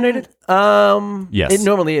normally carbonated? Yes. it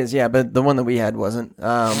normally is, yeah, but the one that we had wasn't. You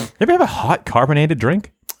ever have a hot carbonated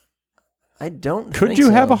drink? I don't. Could think you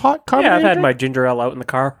so. have a hot Yeah, carbonated? I've had drink? my ginger ale out in the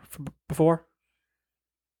car before.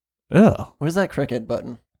 Ugh. Where's that cricket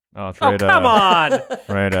button? Oh, it's Oh, right, come on.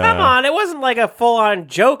 Right. Come on. It wasn't like a full-on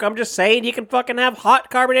joke. I'm just saying you can fucking have hot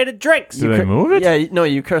carbonated drinks. Do they move it? Yeah, no,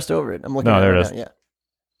 you cursed over it. I'm looking. No, at there it it right is.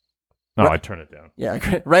 now. No, I turn it down.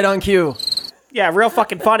 Yeah, right on cue. Yeah, real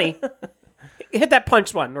fucking funny. Hit that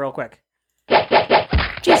punch one real quick.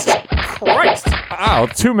 Jesus Christ. Ow,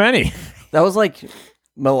 too many. That was like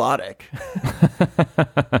melodic.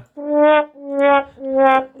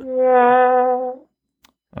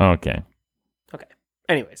 Okay. Okay.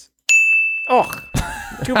 Anyways. Oh,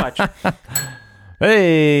 too much.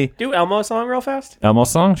 Hey, Do Elmo song real fast. Elmo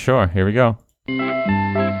song? Sure. Here we go.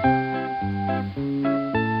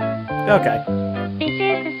 Okay. This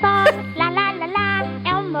is the song, la la la la,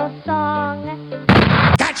 Elmo song.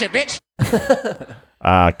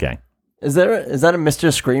 Okay. Is that a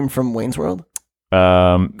Mr. Scream from Wayne's World?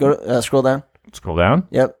 Um, Go scroll down. scroll down.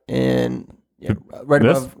 Yep, and yeah, right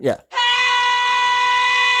This? above. Yeah.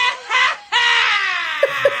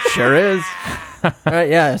 Sure is. All right,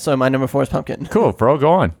 yeah. So my number 4 is pumpkin. Cool, bro.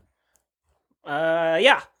 Go on.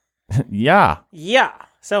 Yeah. Yeah. Yeah.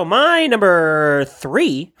 So my number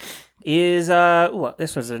 3 is ooh,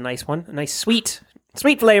 this was a nice one. A nice sweet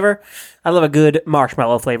flavor. I love a good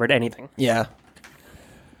marshmallow flavored anything. Yeah.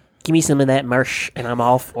 Give me some of that marsh and I'm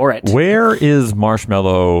all for it. Where is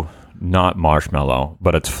marshmallow not marshmallow,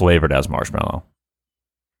 but it's flavored as marshmallow?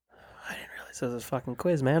 This is a fucking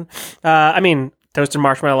quiz, man. I mean, toasted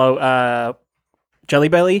marshmallow jelly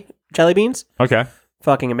beans. Okay.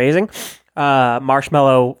 Fucking amazing.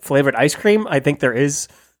 Marshmallow flavored ice cream. I think there is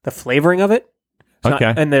the flavoring of it. It's not-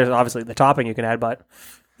 Okay. and there's obviously the topping you can add, but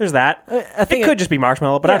There's that. I think it could just be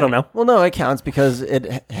marshmallow, but I don't know. Well, no, it counts because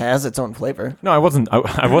it has its own flavor. No, I wasn't. I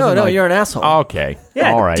wasn't. No, like- you're an asshole. Okay.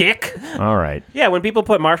 Yeah, All right. dick. All right. Yeah, when people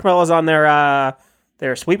put marshmallows on their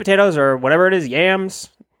sweet potatoes or whatever it is, yams,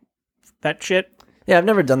 that shit. Yeah, I've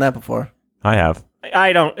never done that before. I have.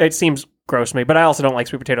 I don't. It seems gross to me, but I also don't like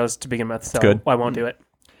sweet potatoes to begin with, so good. I won't do it.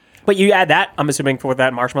 But you add that, I'm assuming, for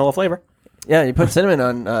that marshmallow flavor. Yeah, you put cinnamon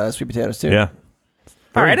on sweet potatoes too. Yeah.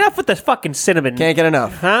 All right, enough with the fucking cinnamon. Can't get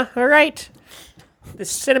enough. Huh? All right.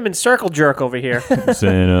 This cinnamon circle jerk over here.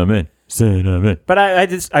 Cinnamon. But I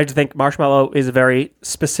just think marshmallow is a very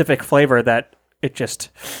specific flavor that it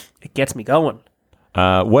gets me going.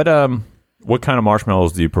 What kind of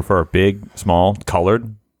marshmallows do you prefer? Big, small,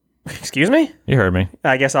 colored? Excuse me? You heard me.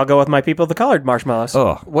 I guess I'll go with my people, the colored marshmallows.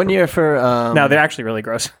 Oh, One year for No, they're actually really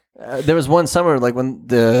gross. there was one summer like when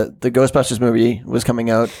the Ghostbusters movie was coming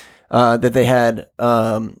out that they had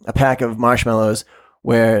a pack of marshmallows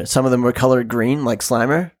where some of them were colored green like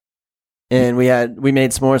Slimer, and we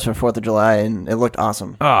made s'mores for 4th of July and it looked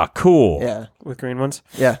awesome. cool. Yeah, With green ones.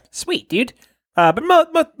 yeah. Sweet, dude. But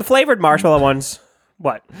the flavored marshmallow ones,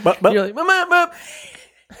 what? You're like, "Mop."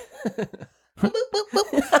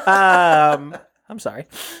 I'm sorry.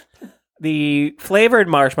 The flavored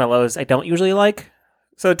marshmallows I don't usually like.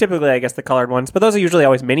 So typically, I guess the colored ones, but those are usually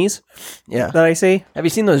always minis Yeah. that I see. Have you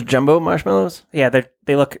seen those jumbo marshmallows? Yeah,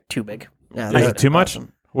 they look too big. Yeah, Is they're it too much?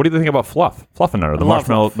 awesome. What do you think about fluff? Fluffernutter, the Love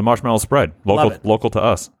marshmallow, fluff. the marshmallow spread, Love it. local to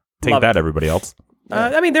us. Take Love that, it. everybody else.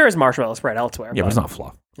 I mean, there is marshmallow spread elsewhere. Yeah, but it's not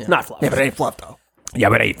fluff. not fluff. Yeah, but it ain't fluff though. Yeah,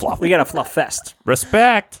 but it ain't fluff. We got a fluff fest.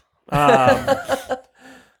 Respect. I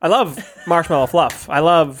love marshmallow fluff. I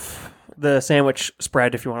love the sandwich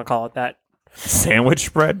spread, if you want to call it that. Sandwich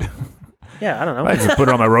spread. Yeah, I don't know. I just put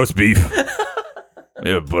it on my roast beef.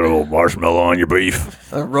 Yeah, put a little marshmallow on your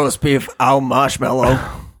beef. A roast beef au marshmallow.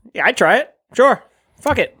 Yeah, I'd try it. Sure.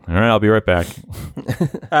 Fuck it. All right, I'll be right back.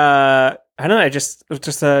 I don't know. It's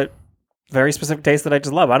just a very specific taste that I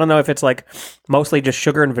just love. I don't know if it's like mostly just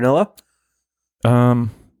sugar and vanilla.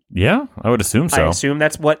 Yeah, I would assume so. I assume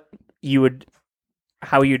that's what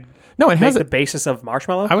how you'd No, it make has. the basis of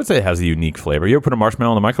marshmallow. I would say it has a unique flavor. You ever put a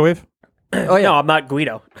marshmallow in the microwave? Oh yeah, No, I'm not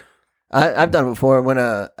Guido. I've done it before when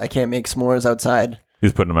I can't make s'mores outside. You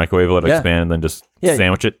just put it in the microwave, let it Yeah. expand, and then just Yeah.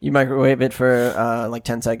 sandwich it. You microwave it for like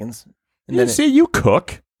 10 seconds. And You see, you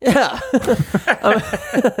cook. yeah.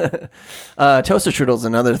 Toaster strudel's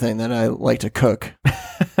another thing that I like to cook.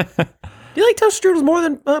 Do you like toast strudels more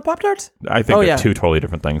than Pop-Tarts? I think Oh, they're yeah. two totally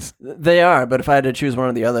different things. They are, but if I had to choose one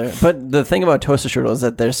or the other. But the thing about toaster strudel is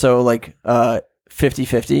that they're so like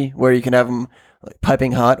 50-50, where you can have them like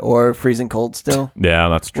piping hot or freezing cold still, Yeah,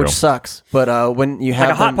 that's true. which sucks. But when you have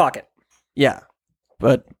Like a Hot them- Pocket. Yeah.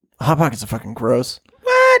 But Hot Pockets are fucking gross.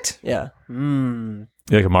 What? Yeah. You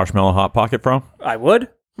like a marshmallow hot pocket, bro? I would.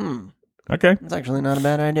 Okay. It's actually not a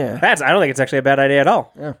bad idea. I don't think it's actually a bad idea at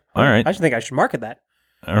all. Yeah. All right. I should think I should market that.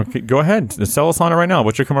 Okay, go ahead. Sell us on it right now.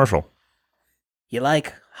 What's your commercial? You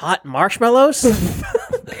like hot marshmallows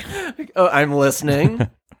Oh, I'm listening.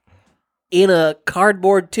 in a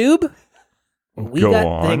cardboard tube? We Go got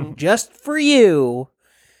on. thing just for you.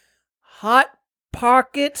 Hot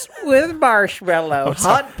Pockets with marshmallows.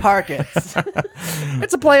 Hot Pockets.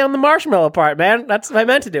 It's a play on the marshmallow part, man. That's I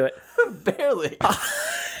meant to do it. Barely.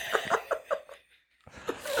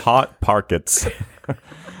 Hot Pockets.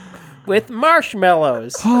 With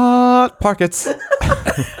marshmallows. Hot Pockets.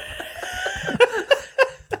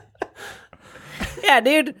 Yeah,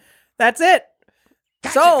 dude. That's it.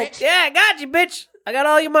 Sold. Yeah, got you, bitch. I got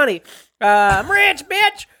all your money. I'm rich,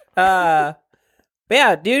 bitch.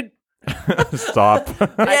 Yeah, dude. Stop.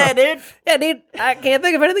 Yeah, dude. Yeah, dude. I can't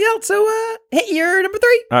think of anything else. So, hit your number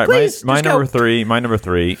 3. All right, please. my Just go. number three. My number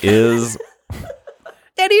 3 is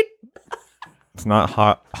Yeah, dude. it's not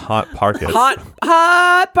hot Pockets.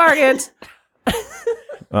 Hot Pockets.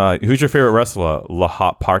 Who's your favorite wrestler? La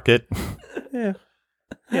Hot Pocket. Yeah,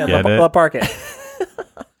 Get it? La Pocket.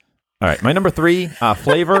 All right, my number 3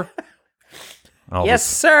 flavor. Oh, Yes,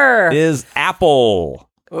 this sir. is apple.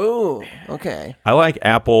 Ooh, okay. I like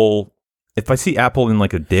apple. If I see apple in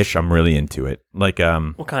like a dish, I'm really into it. Like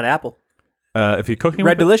What kind of apple? if you're cooking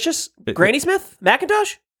Red with Delicious? Granny Smith?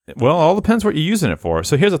 Macintosh? it, well, all depends what you're using it for.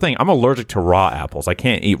 So here's the thing: I'm allergic to raw apples. I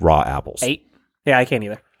can't eat raw apples. 8. Yeah, I can't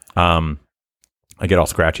either. I get all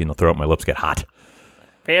scratchy in the throat. My lips get hot.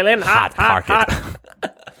 Feeling hot.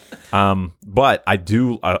 But I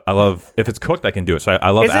do. I love if it's cooked. I can do it. So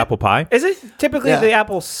I love Is it- apple pie. Is it typically Yeah. the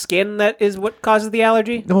apple skin that is what causes the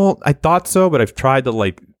allergy? Well, I thought so, but I've tried to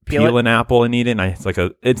like Peel peel it? an apple and eat it. And it's like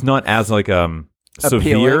it's not as like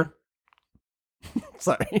severe. Appealing.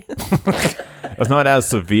 Sorry. It's not as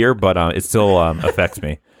severe, but it still affects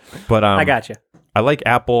me. But I got you. I like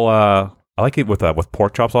apple. I like it with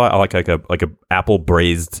pork chops a lot. I like a apple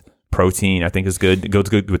braised protein. I think is good. It goes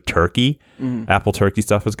good with turkey. Apple turkey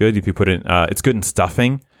stuff is good if you put it. It's good in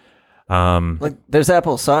stuffing. Like there's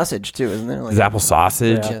apple sausage too, isn't there? Like, There's apple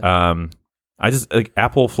sausage. Yeah. I just like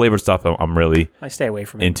apple flavored stuff. I'm really I stay away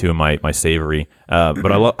from it. into my savory.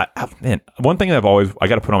 But I love man. One thing that I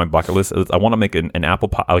got to put on my bucket list is I want to make an apple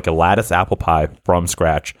pie, like a lettuce apple pie from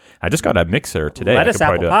scratch. I just got a mixer today. Lettuce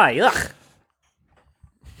apple pie. Ugh.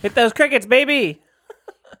 Hit those crickets, baby.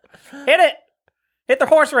 Hit it. Hit the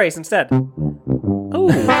horse race instead. Ooh.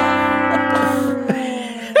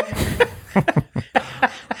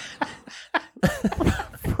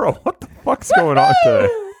 Bro, what the fuck's going on today?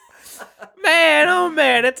 Man, oh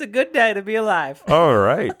man, it's a good day to be alive. All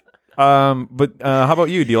right. But how about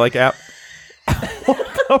you? Do you like what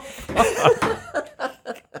the fuck?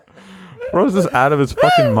 Bro's just out of his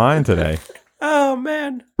fucking mind today. Oh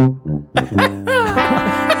man.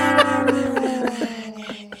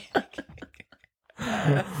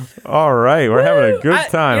 All right, we're having a good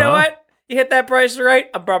time. You know huh? what? You hit that price right,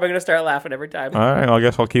 I'm probably gonna start laughing every time. All right, well, I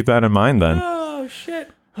guess I'll keep that in mind then. Oh shit.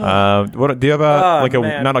 What do you have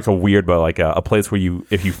man. not like a weird, but like a place where you,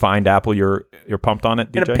 if you find apple, you're pumped on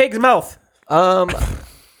it, DJ? In a pig's mouth.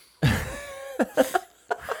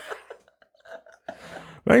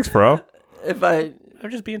 Thanks, bro. If I I'm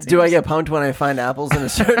just being serious. do, I get pumped when I find apples in a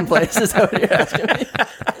certain place. Is that what you're asking me?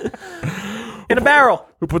 In a barrel.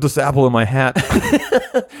 Who put this apple in my hat?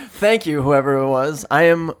 Thank you, whoever it was. I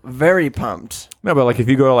am very pumped. No, but like if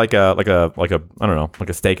you go to like a I don't know, like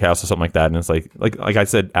a steakhouse or something like that, and it's like I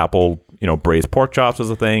said, apple, braised pork chops is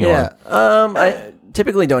a thing. Yeah. I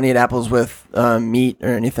typically don't eat apples with meat or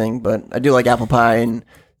anything, but I do like apple pie, and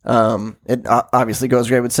it obviously goes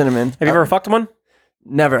great with cinnamon. Have you ever fucked one?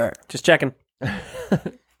 Never. Just checking.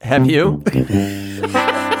 Have you?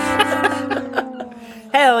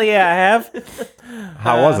 Hell yeah, I have.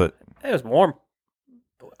 How was it? It was warm.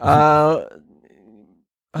 How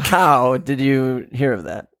did you hear of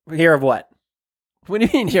that? Hear of what? What do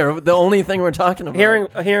you mean hear? The only thing we're talking about. Hearing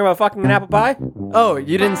about fucking an apple pie? Oh,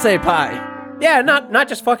 you didn't say pie. Yeah, not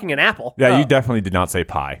just fucking an apple. Yeah, you definitely did not say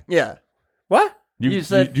pie. Yeah. What? You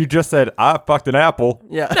said- you just said I fucked an apple.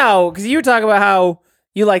 Yeah. No, because you were talking about how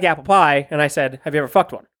you like apple pie, and I said, have you ever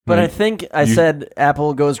fucked one? But I think I said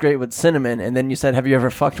apple goes great with cinnamon, and then you said, have you ever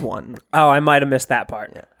fucked one? Oh, I might have missed that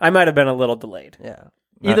part. Yeah. I might have been a little delayed. Yeah.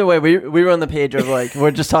 Either way, we were on the page of like,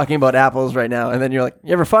 we're just talking about apples right now, and then you're like,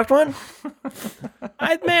 you ever fucked one?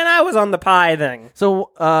 I was on the pie thing.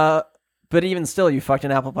 So, but even still, you fucked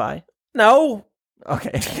an apple pie? No.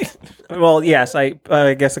 Okay. Well, yes, I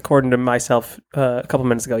guess according to myself a couple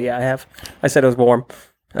minutes ago, yeah, I have. I said it was warm.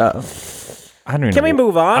 Uh-oh. I don't even Can we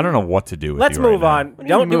move on? I don't know what to do with Let's you right move now. on.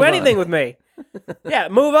 Don't do move anything on? with me. Yeah,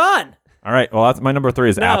 move on. All right, well, that's my number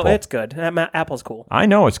 3 is No, apple. it's good. Apple's cool. I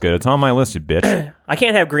know it's good. It's on my list, you bitch. I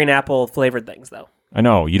can't have green apple flavored things, though. I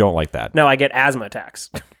know you don't like that. No, I get asthma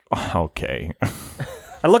attacks. Okay.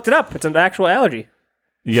 I looked it up. It's an actual allergy.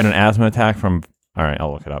 You get an asthma attack from... All right,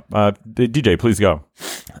 I'll look it up. DJ, please go.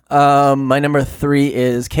 My number 3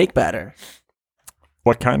 is cake batter.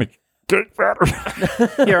 What kind of cake batter?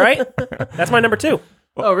 You're right. That's my number 2.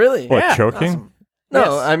 Oh, really? What, Yeah, choking? No, Yes.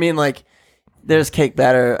 I mean like, there's cake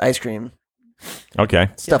batter, ice cream, Okay.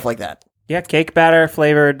 stuff like that. Yeah, cake batter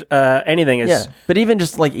flavored anything is Yeah, but even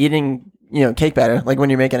just like eating, cake batter, like when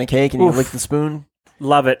you're making a cake and you Oof. lick the spoon.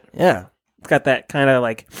 love it. Yeah, It's got that kind of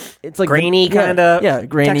like it's like grainy kinda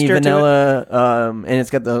grainy texture to it. vanilla, and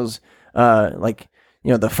it's got those the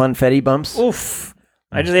funfetti bumps. oof.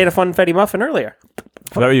 I just ate a funfetti muffin earlier.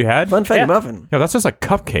 Is that what you had? Funfetti Yeah. muffin. Yeah, that's just a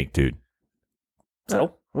cupcake, dude.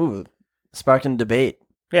 So Ooh, sparking debate.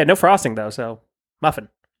 yeah, no frosting though. So muffin.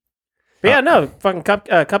 But yeah, no fucking cup.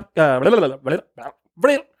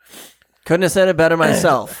 Couldn't have said it better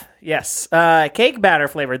myself. Yes, cake batter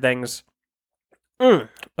flavored things.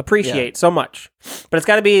 Appreciate so much, but it's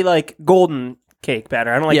got to be like golden cake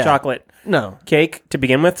batter. I don't like Yeah. chocolate No, cake to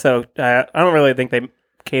begin with, so I don't really think they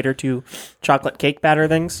cater to chocolate cake batter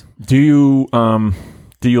things. Do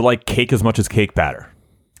you like cake as much as cake batter?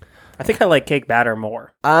 I think I like cake batter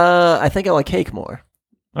more. I think I like cake more.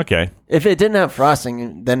 Okay. If it didn't have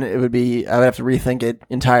frosting, then I would have to rethink it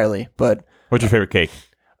entirely. But What's your favorite cake?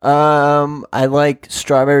 I like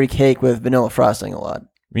strawberry cake with vanilla frosting a lot.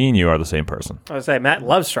 Me and you are the same person. I would say Matt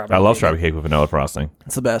loves strawberry. I love cake. strawberry cake with vanilla frosting.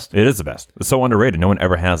 It's the best. It is the best. It's so underrated. No one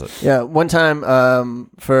ever has it. Yeah, one time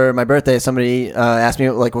for my birthday, somebody asked me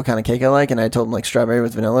like what kind of cake I like, and I told them like strawberry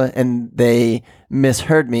with vanilla, and they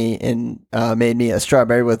misheard me and made me a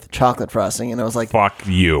strawberry with chocolate frosting, and I was like, Fuck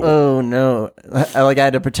you. oh no! I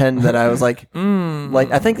had to pretend that I was like, like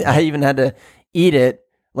I think I even had to eat it,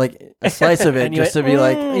 like a slice of it, And you just went, to be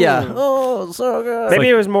like, yeah, oh, so good. Maybe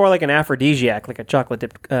it was more like an aphrodisiac, like a chocolate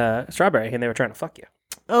dipped strawberry, and they were trying to fuck you.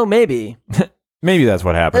 Oh, maybe. Maybe that's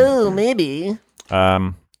what happened. Oh, maybe.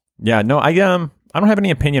 Yeah, no, I don't have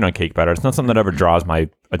any opinion on cake batter. It's not something that ever draws my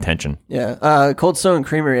attention. Yeah. Cold Stone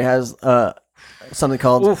Creamery has something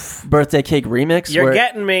called Birthday Cake Remix. You're where-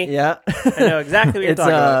 getting me. Yeah. I know exactly what you're It's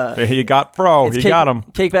talking about. You got Fro. it's You cake, got him.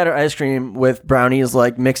 Cake batter ice cream with brownies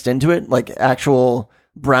like mixed into it, like actual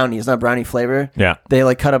brownies, not brownie flavor. Yeah. They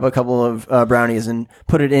like cut up a couple of brownies and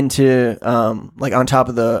put it into like on top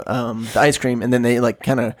of the ice cream, and then they like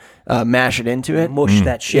kind of mash it into it. Mush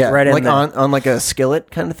that shit Yeah, right in like there. on like a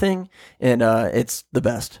skillet kind of thing, and it's the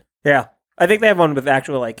best. Yeah. I think they have one with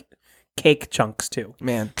actual like cake chunks too.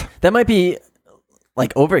 Man, that might be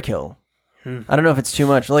like overkill. I don't know if it's too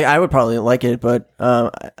much. Like I would probably like it, but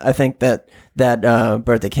I think that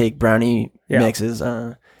birthday cake brownie mix is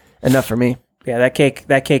enough for me. Yeah, that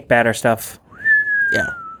cake batter stuff. Yeah.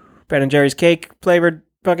 Ben and Jerry's cake flavored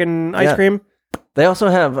fucking ice Yeah. cream. They also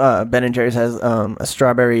have Ben and Jerry's has a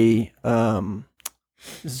strawberry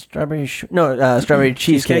strawberry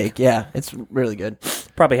cheesecake. Yeah, it's really good.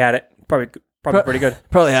 Probably had it. Probably pretty good.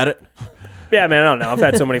 Probably had it. Yeah, man, I don't know. I've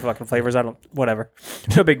had so many fucking flavors. Whatever.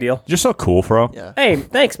 No big deal. You're so cool, Fro. Yeah. Hey,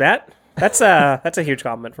 thanks, Matt. That's a huge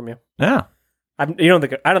compliment from you. Yeah. I don't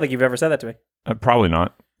think you've ever said that to me. Probably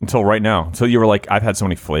not. Until right now. Until you were like, I've had so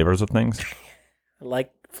many flavors of things. I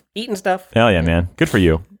like eating stuff. Hell yeah, man. Good for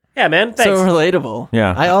you. Yeah, man. Thanks. So relatable.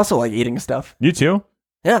 Yeah. I also like eating stuff. You too?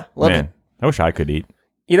 Yeah, love Man, it. I wish I could eat.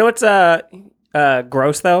 You know what's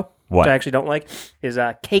gross though? What? Which I actually don't like is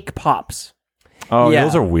cake pops. Oh, Yeah.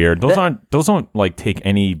 those are weird. Those don't like take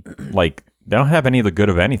any, like, they don't have any of the good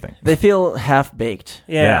of anything. They feel half baked.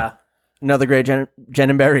 Yeah. Another great Jen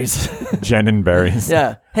and Berries. Jen and berries.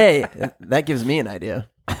 Yeah. Hey, that gives me an idea.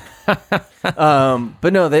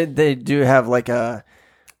 But no, they do have like a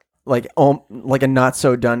not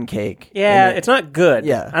so done cake. Yeah, And it's not good.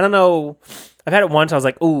 Yeah. I don't know. I've had it once. I was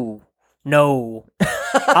like, ooh, no,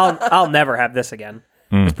 I'll never have this again.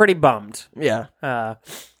 I was pretty bummed. yeah.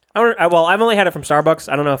 I've only had it from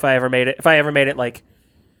Starbucks. I don't know if I ever made it like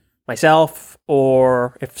myself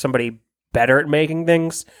or if somebody better at making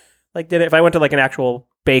things like did it. If I went to like an actual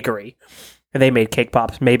bakery and they made cake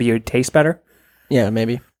pops, maybe it would taste better. Yeah,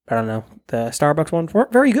 maybe. I don't know. The Starbucks ones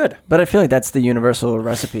weren't very good. But I feel like that's the universal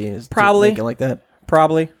recipe. Is to Probably. make it like that.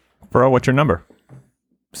 Probably. Bro, what's your number?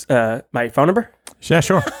 My phone number? Yeah,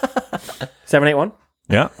 sure. 781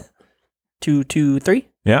 Yeah. 223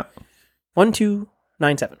 Yeah.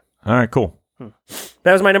 1297. All right, cool.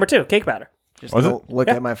 That was my number 2, cake batter. Just Was go it? look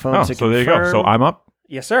Yeah. at my phone Oh, to so there you go. confirm. So I'm up.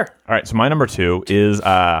 Yes, sir. All right, so my number 2 is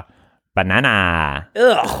banana.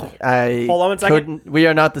 Ugh. I Hold on one second. We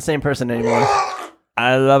are not the same person anymore.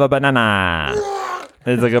 I love a banana.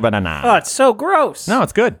 It's a good banana. Oh, it's so gross. No,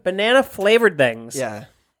 it's good. Banana flavored things Yeah,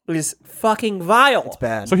 is fucking vile.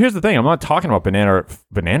 bad. So here's the thing. I'm not talking about banana.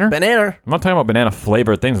 Banana. I'm not talking about banana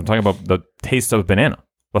flavored things. I'm talking about the taste of banana,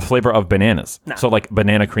 the flavor of bananas. So like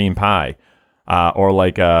banana cream pie, or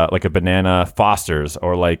like a banana Foster's,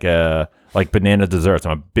 or like banana desserts.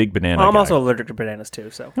 I'm a big banana. I'm guy. also allergic to bananas too,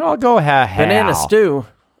 so. Oh, go ahead. Banana stew.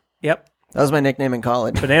 Yep. That was my nickname in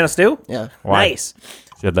college. Banana stew? Yeah, Why? Nice.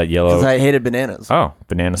 You had that because yellow. I hated bananas. Oh,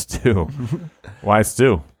 banana stew. Why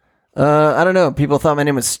stew? I don't know. People thought my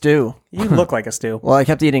name was Stu. You look like a stew. Well, I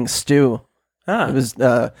kept eating stew. Ah. It was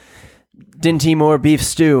Dinty Moore beef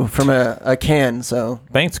stew from a can. So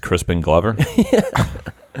Thanks, Crispin Glover.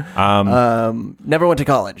 never went to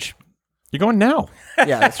college. You're going now.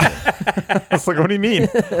 Yeah, that's true. It's like, what do you mean?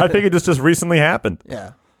 I think it just recently happened.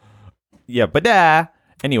 Yeah. Yeah, but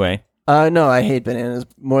anyway, No, I hate bananas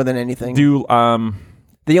more than anything. do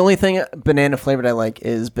The only thing banana flavored I like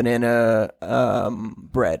is banana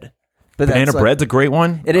bread. But banana that's, like- bread's a great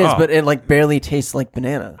one. It is, Oh. but it like barely tastes like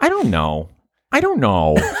banana. I don't know. I don't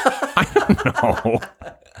know.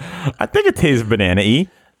 I think it tastes banana-y.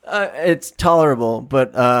 It's tolerable,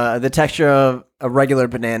 but the texture of a regular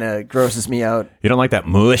banana grosses me out. You don't like that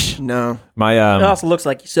mush? No. My It also looks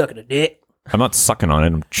like you're sucking a dick. I'm not sucking on it.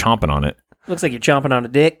 I'm chomping on it. Looks like you're chomping on a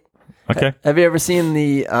dick. Okay. Have you ever seen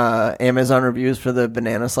the Amazon reviews for the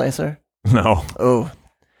banana slicer? No. Oh.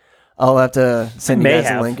 I'll have to send you May guys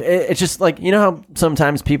have. a link. It's just like, you know how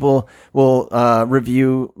sometimes people will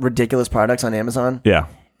review ridiculous products on Amazon? Yeah.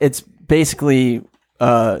 It's basically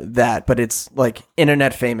that, but it's like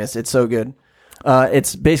internet famous. It's so good.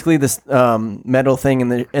 It's basically this metal thing in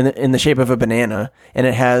the shape of a banana, and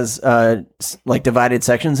it has like divided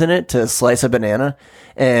sections in it to slice a banana.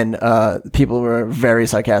 And people were very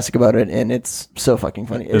sarcastic about it, and it's so fucking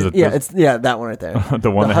funny. Is it it's that one right there. The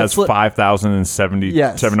one that has 5,070,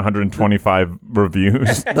 Yes. 725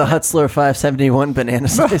 reviews. The Hutzler 571 banana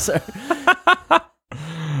slicer.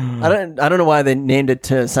 I don't know why they named it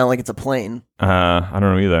to sound like it's a plane. I don't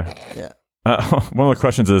know either. Yeah. One of the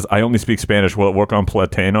questions is, I only speak Spanish. Will it work on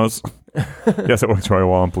platanos? Yes, it works very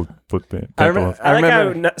well on platanos. I remember. I like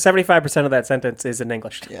how 75% of that sentence is in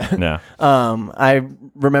English. Yeah. I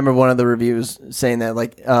remember one of the reviews saying that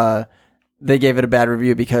like they gave it a bad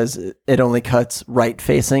review because it only cuts right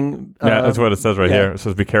facing. Yeah, that's what it says right yeah. here. It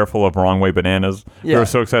says, be careful of wrong way bananas. We Yeah. were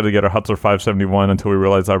so excited to get our Hutzler 571 until we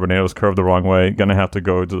realized our banana was curved the wrong way. Gonna have to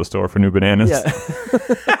go to the store for new bananas. Yeah.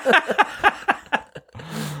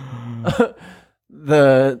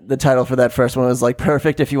 The title for that first one was like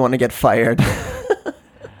perfect if you want to get fired.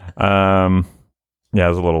 Yeah, it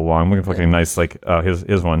was a little long. I'm looking for like a nice, like,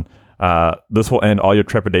 here's one. This will end all your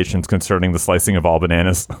trepidations concerning the slicing of all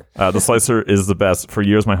bananas. The slicer is the best. For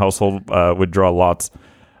years, my household would draw lots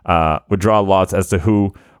as to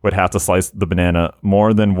who would have to slice the banana.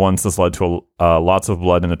 More than once, this led to lots of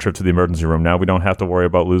blood and a trip to the emergency room. Now we don't have to worry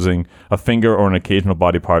about losing a finger or an occasional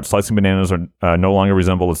body part. Slicing bananas are no longer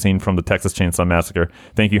resemble the scene from the Texas Chainsaw Massacre.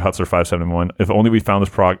 Thank you, Hutzler 571. If only we found this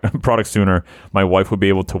product sooner, my wife would be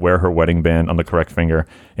able to wear her wedding band on the correct finger,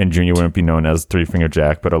 and Junior wouldn't be known as Three Finger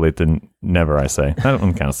Jack. Better late than never, I say. That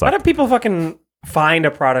one kind of Why sucks. do people fucking find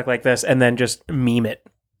a product like this and then just meme it?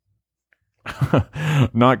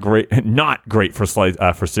 Not great for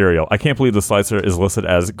for cereal. I can't believe the slicer is listed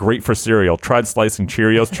as great for cereal. Tried slicing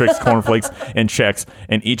Cheerios, Trix, cornflakes, and Chex,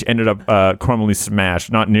 and each ended up crumbly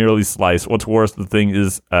smashed, not nearly sliced. What's worse, the thing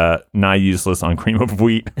is nigh useless on cream of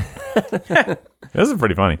wheat. This is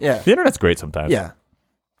pretty funny. Yeah. The internet's great sometimes. Yeah.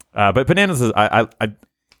 But bananas is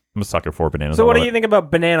I'm a sucker for bananas. So I what do love you it. think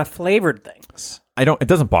about banana flavored things? It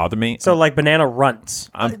doesn't bother me. So like banana runts.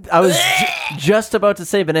 I was just about to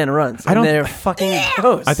say banana runts. I don't- They're fucking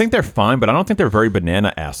gross. I think they're fine, but I don't think they're very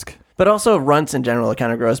banana-esque. But also runts in general are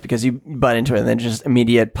kind of gross because you bite into it and then just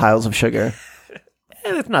immediate piles of sugar.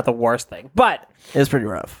 It's not the worst thing, but It's pretty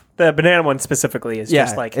rough. the banana one specifically is Yeah,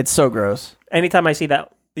 just like it's so gross. anytime I see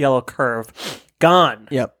that yellow curve, gone.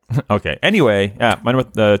 Yep. Okay. Anyway, mine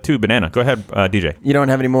with 2 banana. Go ahead, DJ. You don't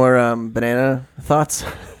have any more banana thoughts?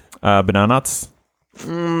 Banana nuts.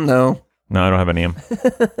 No. No, I don't have any of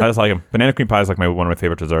them. I just like them. Banana cream pie is like one of my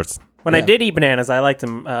favorite desserts. When I did eat bananas, I liked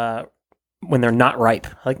them when they're not ripe.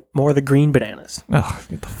 I like more of the green bananas. Oh,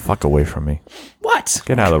 get the fuck away from me. What?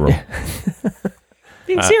 Get out of the room.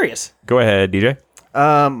 Being serious. Go ahead, DJ.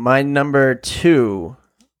 My number 2.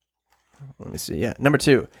 Let me see. Yeah, number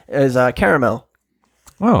 2 is caramel.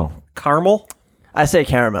 Oh, Caramel? I say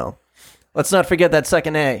caramel. Let's not forget that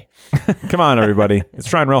second A. come on, everybody. It's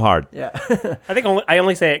trying real hard. Yeah. I think I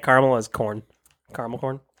only say it caramel as corn. Caramel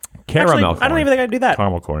corn. Caramel Actually, corn. I don't even think I'd do that.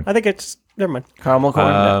 Caramel corn. I think it's never mind. Caramel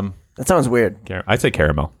corn. That sounds weird. I'd say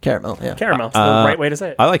caramel. Caramel, yeah. Caramel. It's the right way to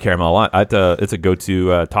say it. I like caramel a lot. It's a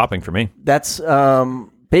go-to topping for me. That's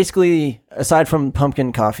basically, aside from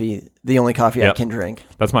pumpkin coffee, the only coffee I Yep. can drink.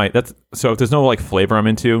 So if there's no like flavor I'm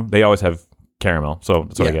into, they always have caramel. So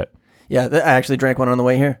that's what I Yeah. get. Yeah, I actually drank one on the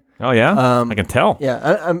way here. Oh yeah, I can tell.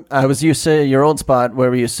 Yeah, I was used to your old spot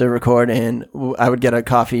where we used to record, and I would get a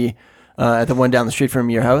coffee at the one down the street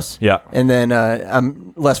from your house. Yeah. And then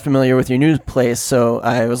I'm less familiar with your new place, so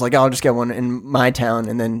I was like, I'll just get one in my town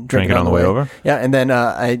and then drink it on the way over. Yeah, and then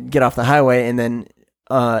I get off the highway, and then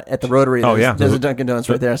at the Rotary, there's a Dunkin' Donuts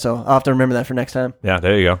right there, so I'll have to remember that for next time. Yeah,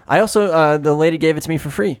 there you go. I also, the lady gave it to me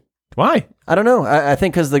for free. Why? I don't know. I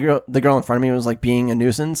think because the girl in front of me was like being a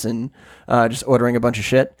nuisance and just ordering a bunch of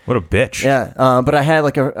shit. What a bitch. Yeah, but I had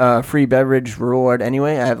like a free beverage reward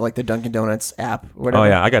anyway. I have like the Dunkin' Donuts app or whatever. Oh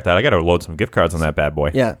yeah, I got that. I got to load some gift cards on that bad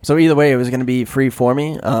boy. Yeah, so either way, it was going to be free for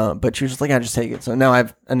me. But she was just like, I just take it. So now I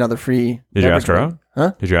have another free. Did you beverage ask her for me. out?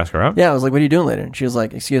 Huh? Did you ask her out? Yeah, I was like, what are you doing later? And she was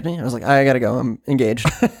like, excuse me? I was like, I got to go. I'm engaged.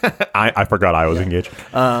 I forgot I was engaged.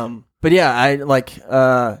 But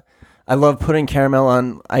yeah, I love putting caramel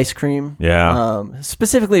on ice cream. Yeah.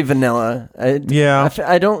 Specifically vanilla.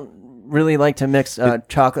 I don't really like to mix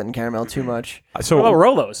chocolate and caramel too much. So What about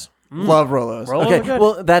Rolos? Love Rolos. Rolos Okay, are good.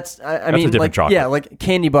 well that's I mean a different like chocolate. yeah, like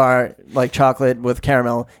candy bar like chocolate with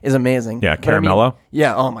caramel is amazing. Yeah, But I mean- caramello?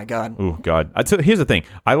 yeah. Oh my god. Oh God! So here's the thing.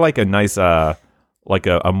 I like a nice like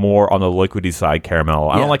a more on the liquidy side caramel.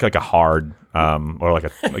 I Yeah. don't like a hard or like a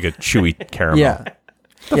chewy caramel. Yeah.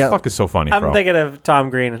 What the fuck is so funny, I'm bro? thinking of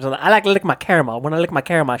Tom Green. I like to lick my caramel. When I lick my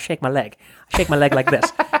caramel, I shake my leg. I shake my leg like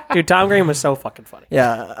this. Dude, Tom Green was so fucking funny.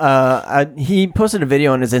 Yeah, he posted a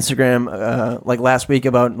video on his Instagram like last week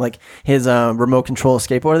about like his remote control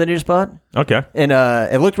skateboard that he just bought, Okay. and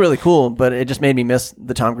it looked really cool, but it just made me miss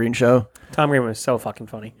the Tom Green show. Tom Green was so fucking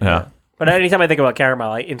funny. Yeah. But anytime I think about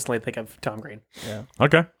caramel, I instantly think of Tom Green.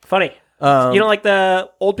 Okay. Funny. You don't like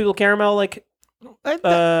the old people caramel? Like,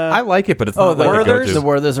 I like it, but it's Oh, not the like a Werther's? go-to. The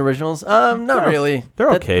Werther's originals? Not really. they're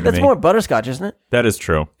That- okay to That's me. more butterscotch, isn't it? That is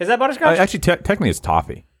true. is that butterscotch? Actually, technically, it's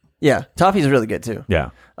toffee. Yeah, toffee's really good too. Yeah.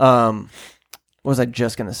 What was I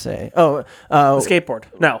just gonna say? Oh, the skateboard.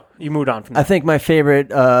 No, you moved on from I that. think my favorite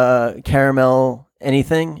caramel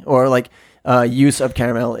anything or like use of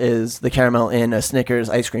caramel is the caramel in a Snickers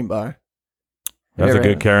ice cream bar. That's a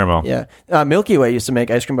Very- good caramel. Yeah, Milky Way used to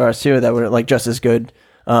make ice cream bars too that were like just as good,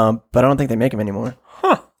 but I don't think they make them anymore.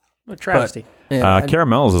 A travesty. Yeah,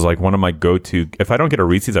 Caramels is like one of my go-to. If I don't get a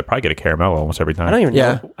Reese's, I probably get a caramel almost every time. I don't even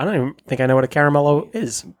Yeah. know. I don't even think I know what a caramello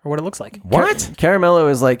is or what it looks like. What? Caramello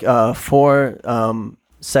is like 4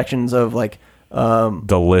 sections of like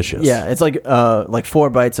Delicious. yeah, it's like 4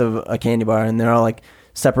 bites of a candy bar, and they're all like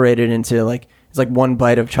separated into like it's like one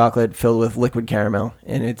bite of chocolate filled with liquid caramel,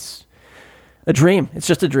 and it's a dream. It's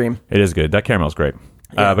just a dream. It is good. That caramel's great.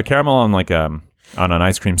 But caramel on like on an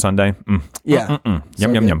ice cream sundae. Yeah. Yum, So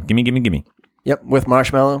yum, good. yum. Gimme. Yep, with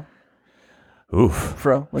marshmallow. Oof.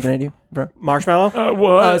 Fro, looking at you, bro. Marshmallow?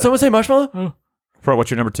 What? Someone say marshmallow? Bro,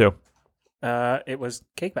 what's your number 2? It was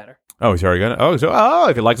cake batter. Oh, he's already got it.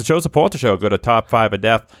 If you like the show, support the show. Go to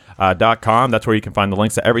top5ofdeath.com. That's where you can find the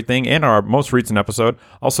links to everything and our most recent episode.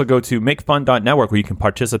 Also, go to makefun.network where you can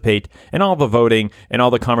participate in all the voting and all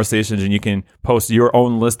the conversations, and you can post your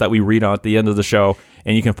own list that we read on at the end of the show.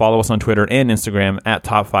 And you can follow us on Twitter and Instagram at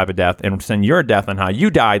top5ofdeath and send your death and how you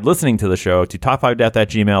died listening to the show to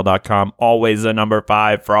top5death@gmail.com. Always the number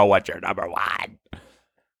 5 for what's your number 1.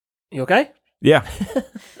 You okay? Yeah.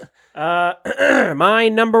 My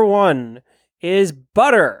number 1 is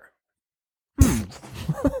butter.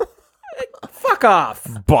 Fuck off.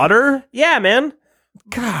 Butter? Yeah, man.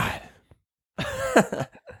 God.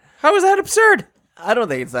 How is that absurd? I don't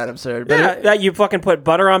think it's that absurd. But Yeah, that you fucking put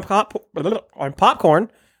butter on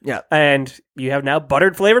popcorn, yeah. and you have now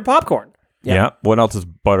buttered flavored popcorn. Yeah. What else is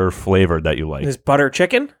butter flavored that you like? There's butter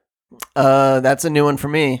chicken. That's a new one for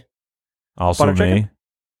me. Also butter me. chicken?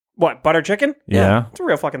 What, butter chicken? Yeah. It's a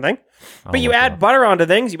real fucking thing. I'll But you look it add up. butter onto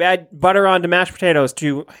things. You add butter onto mashed potatoes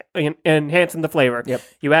to enhance the flavor. Yep.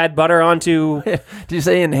 You add butter onto... Did you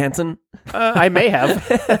say enhancing? I may have.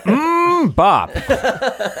 Bop.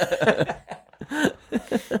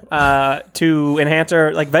 To enhance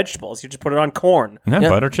our like vegetables. You just put it on corn. Yeah, Yeah.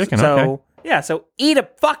 butter chicken. So, Okay. yeah, so eat a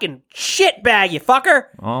fucking shit bag, you fucker.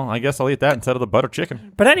 Well, I guess I'll eat that instead of the butter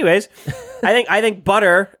chicken. But anyways, I think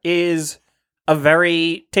butter is a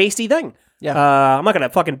very tasty thing. Yeah. I'm not gonna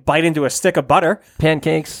fucking bite into a stick of butter.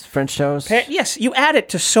 Pancakes, French toast. Yes, you add it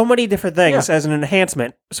to so many different things as an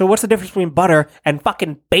enhancement. So what's the difference between butter and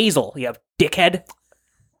fucking basil? You dickhead.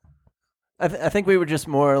 I think we were just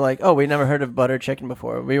more like, oh, we never heard of butter chicken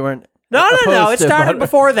before. We weren't. No. opposed It to started butter.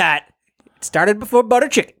 before that. It started before butter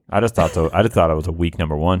chicken. I just thought it was a weak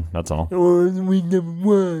number 1. That's all.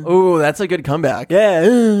 Ooh, that's a good comeback.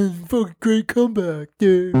 Yeah. Fucking great comeback,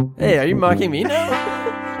 dude. Hey, are you mocking me now?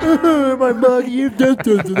 Am I mocking you?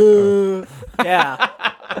 Yeah.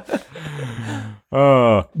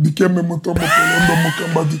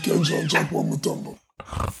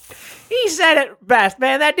 He said it best,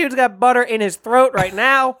 man. That dude's got butter in his throat right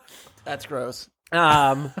now. That's gross.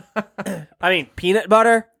 I mean, peanut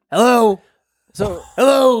butter. Hello. So,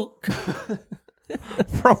 Hello.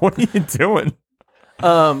 Bro, what are you doing?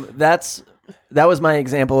 that was my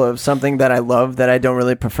example of something that I love that I don't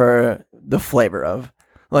really prefer the flavor of.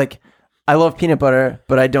 Like, I love peanut butter,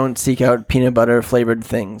 but I don't seek out peanut butter flavored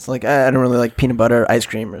things. Like, I don't really like peanut butter ice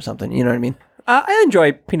cream or something. You know what I mean? I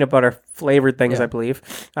enjoy peanut butter flavored things, I believe.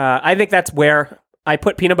 I think that's where I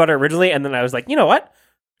put peanut butter originally, and then I was like, you know what?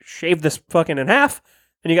 Shave this fucking in half,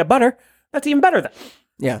 and you got butter. That's even better then.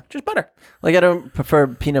 Yeah. Just butter. Like, I don't prefer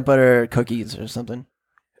peanut butter cookies or something.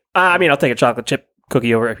 I mean, I'll take a chocolate chip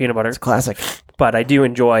cookie over a peanut butter, It's classic. but I do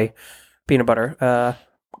enjoy peanut butter. Oh,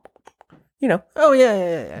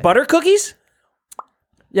 yeah. Butter cookies?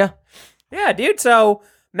 Yeah. Yeah, dude. So,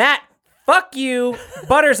 Matt, fuck you.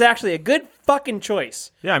 Butter's actually a good fucking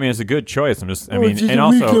choice. Yeah, I mean, it's a good choice. And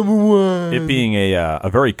also it being a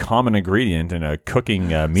very common ingredient in a cooking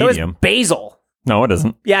So medium. is basil. No, it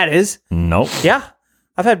isn't. Yeah, it is. Nope. Yeah.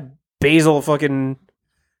 I've had basil fucking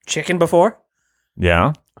chicken before.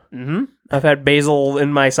 Yeah. I've had basil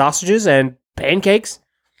in my sausages and pancakes.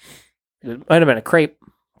 It might have been a crepe,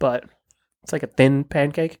 but it's like a thin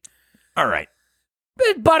pancake. All right.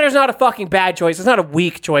 But butter's not a fucking bad choice. It's not a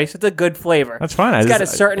weak choice. It's a good flavor. That's fine. It's got a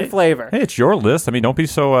certain flavor. Hey, it's your list. I mean, don't be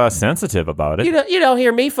so sensitive about it. You don't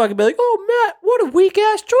hear me fucking be like, oh, Matt, what a weak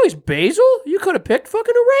ass choice. Basil? You could have picked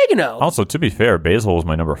fucking oregano. Also, to be fair, basil was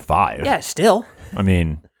my number 5. Yeah, still. I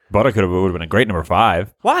mean, butter would have been a great number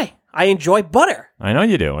 5. Why? I enjoy butter. I know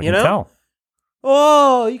you do. I You can know? tell.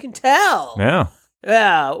 Oh, you can tell. Yeah.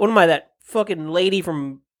 Yeah. What am I, that fucking lady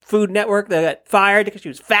from Food Network that got fired because she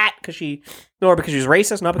was fat? Because she was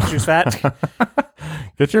racist, not because she was fat.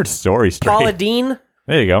 Get your story straight. Paula Deen.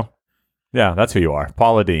 There you go. Yeah, that's who you are.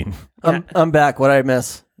 Paula Deen. I'm back. What'd I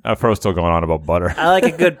miss? Fro's still going on about butter. I like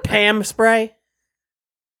a good Pam spray.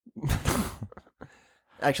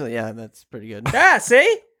 Actually, yeah, that's pretty good. Yeah,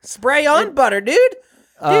 see? Spray on butter, dude.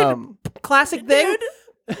 Classic thing.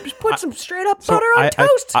 Just put some straight up butter on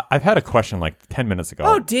toast. I've had a question like 10 minutes ago.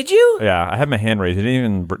 Oh, did you? Yeah, I had my hand raised. You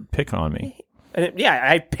didn't even pick on me. Yeah,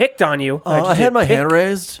 I picked on you. Oh, I had my hand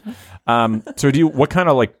raised. So what kind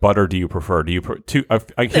of like butter do you prefer? Do you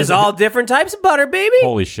There's all different types of butter, baby.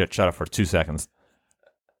 Holy shit, shut up for 2 seconds.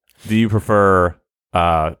 Do you prefer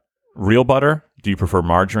real butter? Do you prefer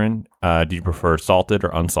margarine? Do you prefer salted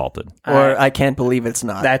or unsalted? Or I can't believe it's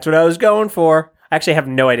not. That's what I was going for. I actually have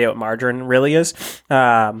no idea what margarine really is.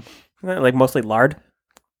 Like mostly lard.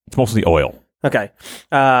 It's mostly oil. Okay.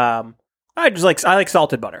 I like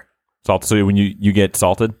salted butter. Salt. So when you get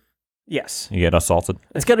salted, Yes. you get us salted.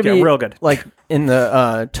 It's got to Yeah, be real good. like in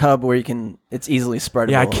the tub where it's easily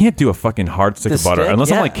spreadable. Yeah, I can't do a fucking hard stick The of butter stick? unless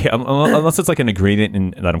Yeah. unless it's like an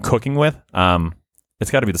ingredient that I'm cooking with. It's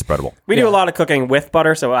got to be the spreadable. We do a lot of cooking with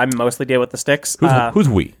butter, so I mostly deal with the sticks. Who's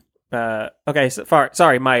we? Okay, so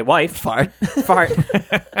sorry, my wife. Fart. Fart.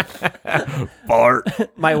 Fart.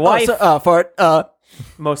 My wife Fart.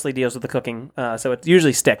 mostly deals with the cooking, so it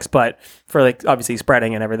usually sticks. But for like obviously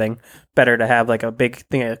spreading and everything, better to have like a big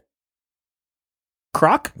thing of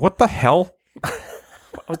crock. What the hell? I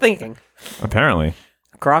was thinking Apparently,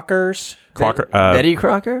 Crockers, Crocker. Betty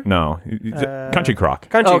Crocker? No, country crock.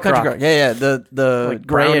 country Country crock. Crock. Yeah. The Like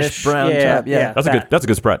grayish brownish. brown Yeah, top. Yeah. yeah. That's a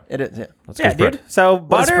good spread. It is. Yeah. That's a Yeah, good spread. dude. So a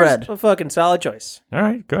butter's spread. a fucking solid choice. All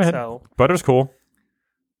right, go ahead. So Butter's cool.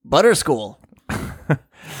 Butter school.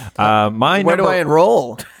 My Where do I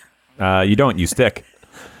enroll? You don't. You stick.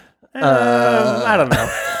 I don't know.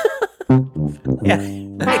 Yeah.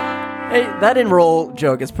 Hey, that enroll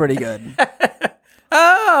joke is pretty good.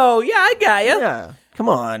 Oh yeah, I got you. Yeah. Come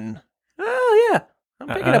on. Oh yeah, I'm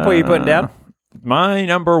picking up what you're putting down. My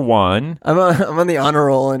number 1. I'm on the honor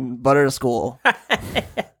roll in butter school. Woo,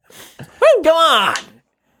 come on,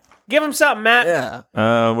 give him something, Matt.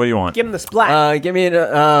 Yeah. What do you want? Give him the splat. Give me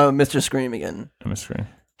Mr. Scream again. I'm screen.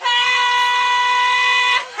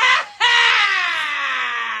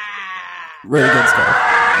 Really good stuff.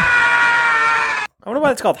 I wonder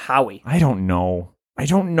why it's called Howie. I don't know. Go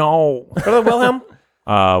to Wilhelm.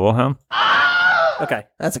 Wilhelm. Okay,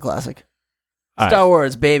 That's a classic. All Star right.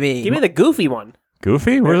 Wars, baby. give me the goofy one.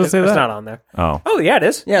 Goofy? Where does it say It's that? not on there. Oh, Oh yeah, it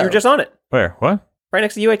is. Yeah. You were just on it, where? What? right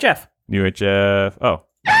next to UHF. UHF. Oh.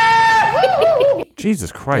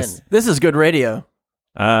 Jesus Christ. This is good radio.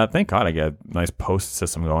 Thank God I got a nice post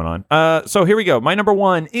system going on. So here we go. My number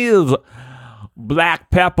 1 is black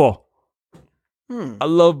pepper. I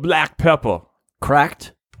love black pepper.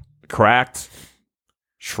 Cracked. Cracked,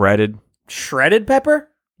 shredded. Shredded pepper.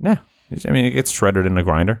 Yeah, I mean it gets shredded in a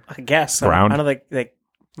grinder. I guess. Ground. I don't think they.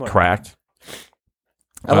 Whatever. Cracked.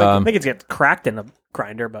 I think it's get cracked in a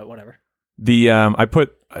grinder, but whatever. The I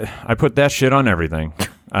put that shit on everything.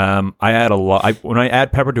 I add a lot. When I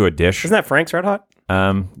add pepper to a dish. Isn't that Frank's Red Hot?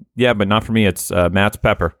 Yeah, but not for me. It's Matt's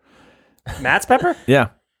pepper. Matt's pepper? Yeah.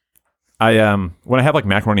 I when I have like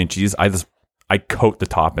macaroni and cheese, I coat the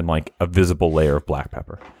top in like a visible layer of black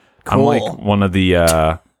pepper. I'm Cool. like one of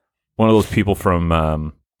those people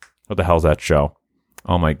from what the hell's that show?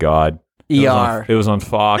 Oh my god. ER. It was on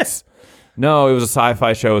Fox. No, it was a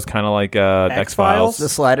sci-fi show. It was kind of like X-Files. The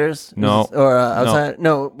Sliders? No. Or outside?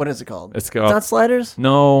 No. What is it called? It's It's not Sliders?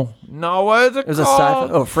 No, what is it It was a called?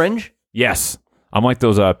 sci-fi. Oh, Fringe? Yes. I'm like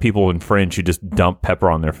those people in Fringe who just dump pepper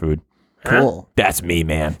on their food. Cool. That's me,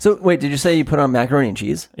 man. So, wait, did you say you put on macaroni and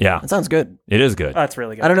cheese? Yeah, That sounds good. it is good. That's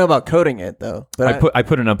really good. I don't know about coating it, though. But I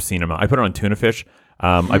put an obscene amount. I put it on tuna fish.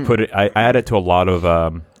 I add it to a lot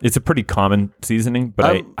of. It's a pretty common seasoning,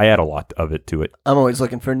 but I add a lot of it to it. I'm always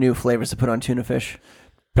looking for new flavors to put on tuna fish.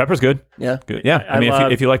 Pepper's good. Yeah. Good. Yeah, I I mean,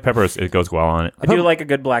 love- if you like pepper, it goes well on it. I do like a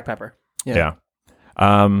good black pepper. Yeah.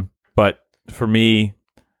 But for me,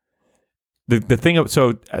 the thing of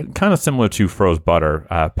kind of similar to Froze butter.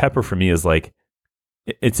 Pepper for me is like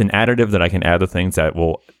it's an additive that I can add to things that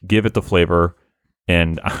will give it the flavor,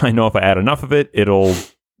 and I know if I add enough of it, it'll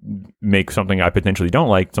make something I potentially don't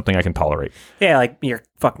like something I can tolerate. Yeah, like your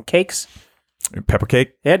fucking cakes. Pepper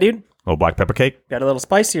cake, Yeah, dude. little black pepper cake. Got a little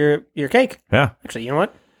spice to your cake. Yeah, Actually, you know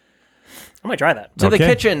what? I might try that. To the Okay.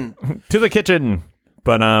 kitchen. to the kitchen.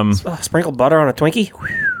 But Sprinkled butter on a Twinkie.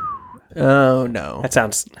 Oh no. That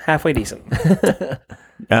sounds halfway decent.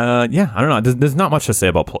 yeah, I don't know. There's not much to say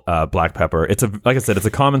about black pepper. It's like I said, it's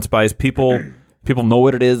a common spice. People know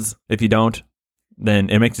what it is. If you don't, then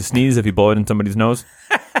it makes you sneeze if you blow it in somebody's nose.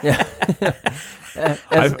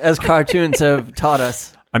 As cartoons have taught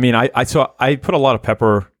us. I mean, I put a lot of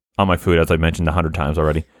pepper on my food, as I mentioned 100 times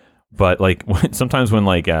already. But like sometimes when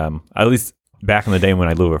like at least back in the day when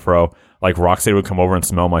I lived with Fro, like Roxy would come over and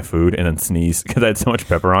smell my food and then sneeze because I had so much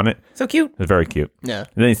pepper on it. So cute. It's very cute. Yeah. And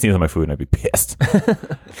then he'd sneeze on my food and I'd be pissed.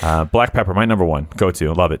 Black pepper, my number one. Go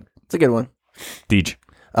to. Love it. It's a good one. Deej.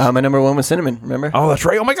 My number one was cinnamon, remember? Oh, that's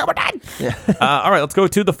right. Oh my God, we're done. Yeah. All right, let's go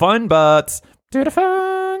to the fun butts. To the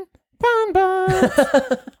fun butts.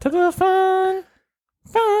 To the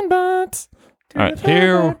fun butts. All right,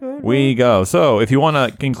 here we go. So if you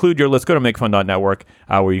want to include your list, go to makefun.network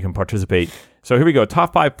where you can participate. So here we go.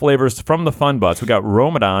 Top 5 flavors from the fun butts. We got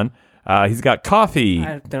Ramadan. He's got coffee,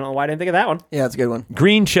 I don't know why I didn't think of that one. Yeah, it's a good one.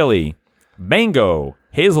 green chili, mango,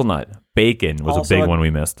 hazelnut, bacon was Also a big a- one we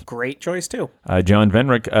missed. Great choice, too. John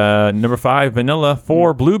Venrick, number 5, vanilla.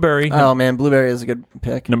 4, blueberry. Oh man, blueberry is a good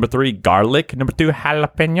pick. Number 3, garlic. Number 2,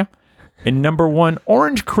 jalapeno. And number 1,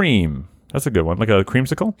 orange cream. That's a good one, like a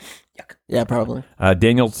creamsicle. Yeah, probably.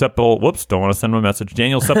 Daniel Whoops, don't want to send him a message.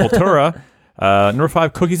 Daniel Sepultura. Number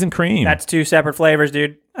 5, cookies and cream. That's 2 separate flavors,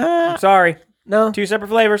 dude. I'm sorry. No. 2 separate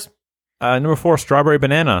flavors. Number 4, strawberry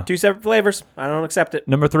banana. 2 separate flavors. I don't accept it.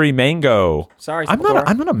 Number 3, mango. Sorry, I'm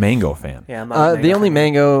Sepultura. not a mango fan. Yeah, I'm not. The only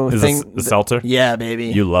mango Is thing. this the seltzer? Yeah, baby.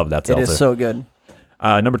 You love that It seltzer. is so good.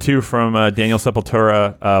 Number 2 from Daniel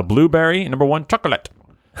Sepultura, blueberry. Number 1, chocolate.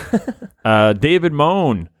 David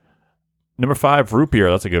Moan. Number 5, root beer.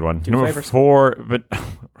 That's a good one. Number flavors. 4,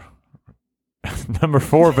 number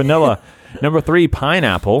 4, vanilla. Number 3,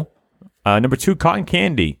 pineapple. Number 2, cotton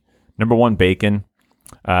candy. Number 1, bacon.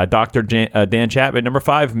 Dr. Dan Chapman. Number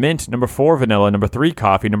 5, mint. Number 4, vanilla. Number 3,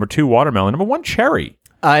 coffee. Number 2, watermelon. Number 1, cherry.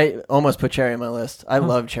 I almost put cherry on my list. I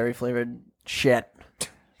love cherry flavored shit.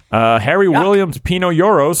 Harry Williams Pinot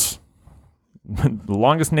Euros. The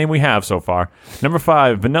longest name we have so far. Number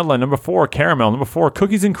 5, vanilla. Number 4, caramel. Number 4,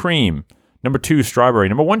 cookies and cream. Number 2, strawberry.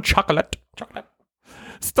 Number 1, chocolate.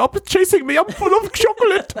 Stop chasing me. I'm full of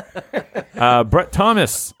chocolate. Brett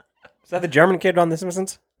Thomas. Is that the German kid on The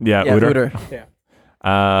Simpsons? Yeah, Yeah, Uter.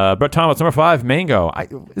 Uter. Brett Thomas. Number 5, mango.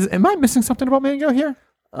 Am I missing something about mango here?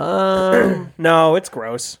 No, it's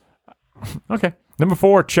gross. Okay. Number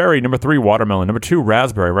 4, cherry. Number 3, watermelon. Number 2,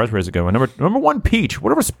 raspberry. Raspberry's a good one. Number 1, peach.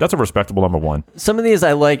 That's a respectable number 1. Some of these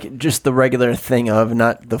I like just the regular thing of,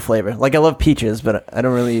 not the flavor. Like I love peaches, but I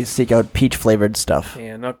don't really seek out peach flavored stuff.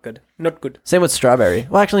 Yeah, not good. Not good. Same with strawberry.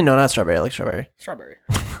 Well, actually, no, not strawberry. I like strawberry. Strawberry.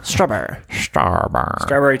 Strawberry. Starburst.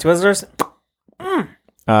 Strawberry Twizzlers.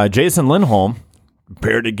 Jason Lindholm.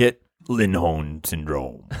 Prepare to get Lindholm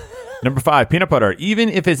syndrome. Number 5, peanut butter. Even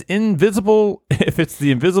if it's invisible, if it's the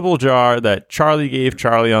invisible jar that Charlie gave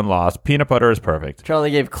Charlie on Lost, peanut butter is perfect. Charlie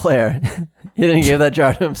gave Claire. He didn't give that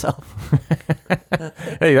jar to himself.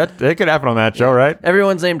 Hey, that could happen on that show, right?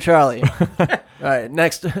 Everyone's named Charlie. All right,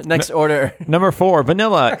 next order. Number 4,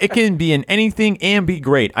 vanilla. It can be in anything and be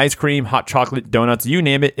great. Ice cream, hot chocolate, donuts, you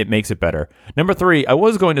name it, it makes it better. Number 3, I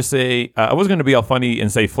was going to be all funny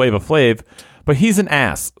and say Flava Flav, but he's an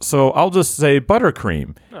ass, so I'll just say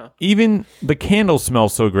buttercream. Oh. Even the candles smell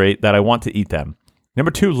so great that I want to eat them.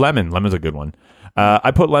 Number 2, lemon. Lemon's a good one.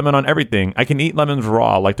 I put lemon on everything. I can eat lemons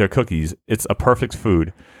raw like they're cookies. It's a perfect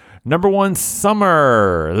food. Number 1,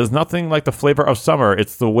 summer. There's nothing like the flavor of summer.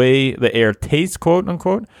 It's the way the air tastes, quote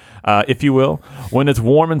unquote, if you will. When it's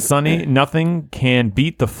warm and sunny, nothing can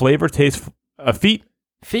beat the flavor, taste,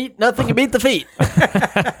 Feet, nothing can beat the feet.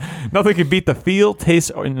 Nothing can beat the feel,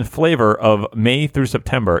 taste, and flavor of May through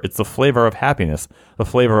September. It's the flavor of happiness, the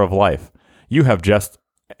flavor of life. You have just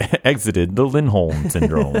exited the Lindholm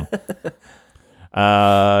syndrome.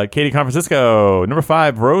 Katie Francisco. Number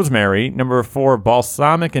 5, rosemary. Number 4,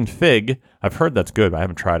 balsamic and fig. I've heard that's good, but I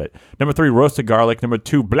haven't tried it. Number 3, roasted garlic. Number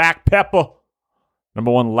 2, black pepper.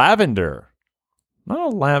 Number 1, lavender.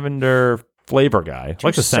 Not a lavender flavor guy. I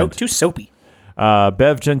like the scent. Too soapy.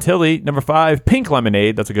 Bev Gentili. Number 5, pink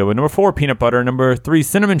lemonade. That's a good one. Number 4, peanut butter. Number 3,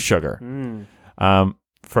 cinnamon sugar.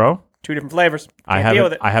 Fro? 2 different flavors. I Can't deal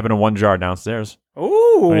with it. have it in one jar downstairs.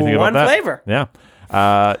 Ooh, What do you think about one that? flavor.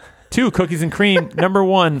 Yeah. 2, cookies and cream. Number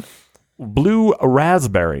 1, blue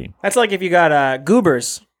raspberry. That's like if you got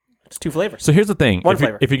goobers. It's 2 flavors. So here's the thing. One if you-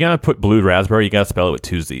 flavor. If you're going to put blue raspberry, you got to spell it with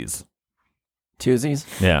 2 Z's. Twosies.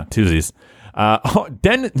 Yeah, 2 Z's.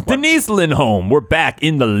 Denise Lindholm. We're back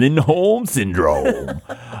in the Lindholm syndrome.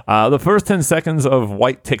 The first 10 seconds of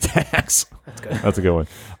white Tic Tacs. That's good. That's a good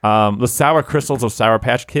one. The sour crystals of Sour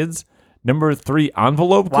Patch Kids. Number 3,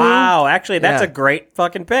 envelope glue. Wow, actually, that's Yeah. a great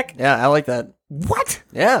fucking pick. Yeah, I like that. What?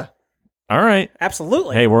 Yeah. All right.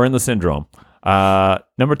 Absolutely. Hey, we're in the syndrome.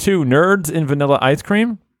 Number 2, nerds in vanilla ice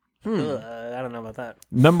cream. I don't know about that.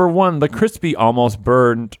 Number 1, the crispy almost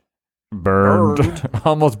burned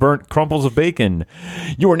almost burnt crumples of bacon.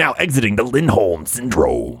 You are now exiting the Lindholm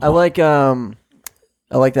syndrome. I like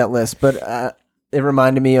that list, but it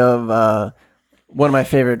reminded me of one of my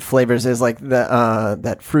favorite flavors is like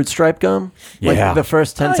that fruit stripe gum. Like Yeah. the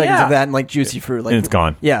first 10 Oh, seconds yeah. of that and like juicy fruit. Like And it's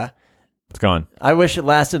gone. Yeah. It's gone. I wish it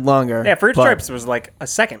lasted longer. Yeah, Fruit but- Stripes was like a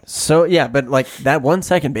second. So yeah, but like that 1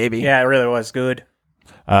 second, baby. Yeah, it really was good.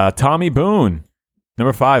 Tommy Boone.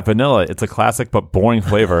 Number 5, vanilla. It's a classic but boring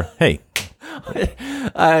flavor. Hey.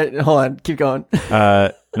 Hold on, keep going.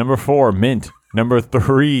 Number 4, mint. Number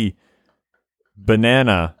 3,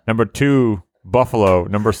 banana. Number 2, buffalo.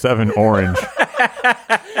 Number 7, orange.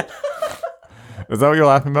 Is that what you're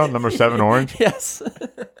laughing about? Number 7, orange? Yes.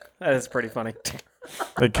 That is pretty funny.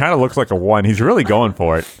 It kind of looks like a 1. He's really going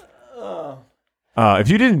for it. If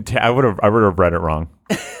you didn't, I would have read it wrong.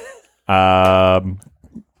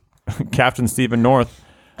 Captain Stephen North.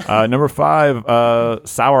 Number 5,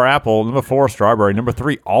 sour apple. Number 4, strawberry. Number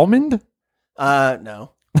 3, almond.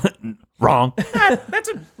 No. Wrong. That's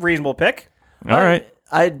a reasonable pick. All right.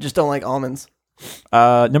 I just don't like almonds.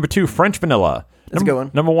 Number 2, French vanilla. That's a good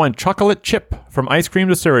one. Number 1, chocolate chip. From ice cream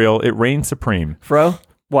to cereal, it reigns supreme. Fro,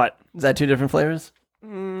 What? is that 2 different flavors? You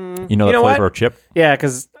know You the know flavor what? of chip? Yeah,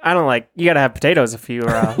 because I don't like. You got to have potatoes if you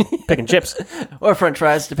are picking chips. Or French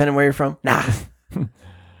fries, depending where you're from. Nah.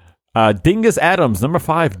 Dingus Adams. Number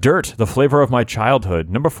 5, dirt. The flavor of my childhood.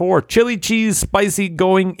 Number 4, chili cheese. Spicy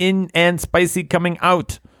going in and spicy coming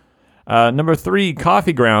out. Number 3,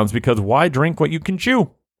 coffee grounds, because why drink what you can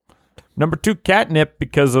chew? Number 2, catnip,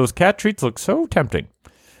 because those cat treats look so tempting.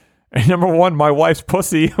 And number 1, my wife's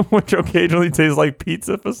pussy, which occasionally tastes like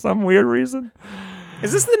pizza for some weird reason.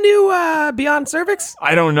 Is this the new Beyond Cervix?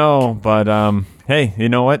 I don't know, but hey, you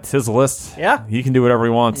know what? It's his list. Yeah. He can do whatever he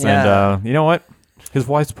wants. Yeah. And you know what? His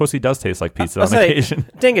wife's pussy does taste like pizza I'll on say, occasion.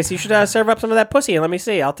 Dingus, you should serve up some of that pussy and let me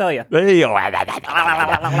see. I'll tell you. Hey,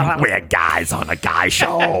 we're guys on a guy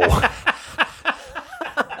show.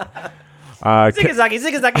 Zigazagi,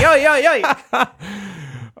 zigazagi, yo, yo, yo.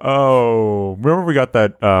 Oh, remember we got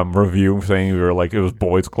that review saying we were like it was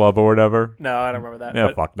boys club or whatever? No, I don't remember that. Yeah,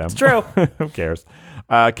 but fuck them. It's true. Who cares?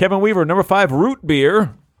 Kevin Weaver, number 5, root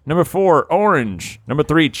beer. Number 4, orange. Number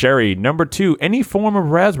 3, cherry. Number 2, any form of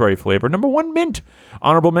raspberry flavor. Number 1, mint.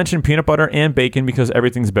 Honorable mention, peanut butter and bacon, because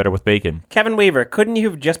everything's better with bacon. Kevin Weaver, couldn't you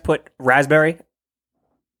have just put raspberry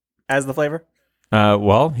as the flavor?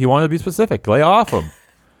 Well, he wanted to be specific. Lay off him.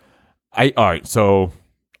 All right, so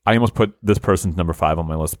I almost put this person's number 5 on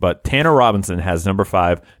my list, but Tanner Robinson has number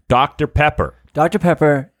 5, Dr. Pepper. Dr.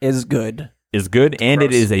 Pepper is good. Is good, and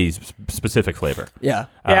it is a specific flavor. Yeah.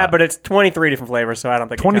 Yeah, but it's 23 different flavors, so I don't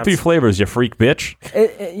think 23 it counts. flavors, you freak bitch.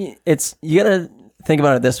 It's you gotta think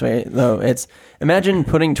about it this way though. It's imagine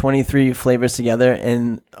putting 23 flavors together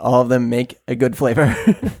and all of them make a good flavor.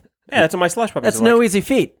 Yeah, that's what my slush puppies That's are no like. easy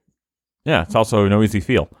feat. Yeah, it's also no easy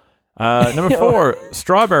feel. Number 4,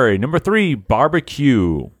 strawberry. Number 3,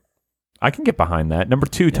 barbecue. I can get behind that. Number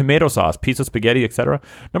 2, tomato sauce, pizza, spaghetti, etc.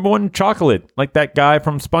 Number 1, chocolate, like that guy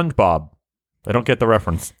from SpongeBob. I don't get the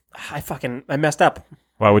reference. I messed up.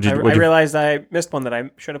 Why would you? I realized I missed one that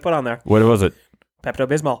I should have put on there. What was it?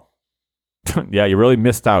 Pepto-Bismol. Yeah, you really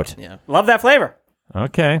missed out. Yeah. Love that flavor.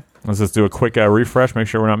 Okay, let's just do a quick refresh. Make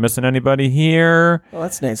sure we're not missing anybody here. Well,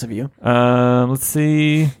 that's nice of you. Let's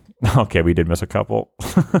see. Okay, we did miss a couple.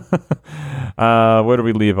 Where did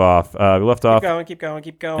we leave off? We left off. Keep going,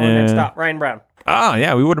 and stop. Ryan Brown.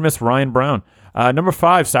 Yeah, we would have missed Ryan Brown. Number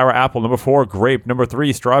 5, sour apple. Number 4, grape. Number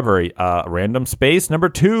 3, strawberry. Random space. Number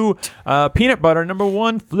 2, peanut butter. Number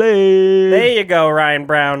 1, flavor. There you go, Ryan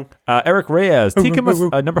Brown. Eric Reyes.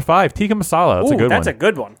 Number 5, tikka masala. That's a good one. That's a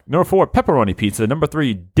good one. Number 4, pepperoni pizza. Number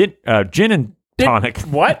 3, gin and tonic.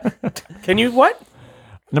 What? Can you what?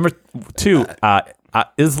 Number 2,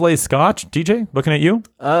 Islay Scotch. DJ, looking at you.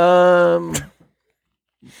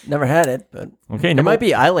 Never had it, but Okay, it might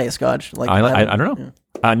be Islay Scotch. Like I don't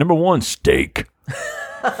know. Number 1, steak.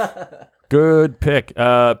 Good pick.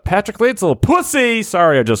 Patrick Laitzel, pussy.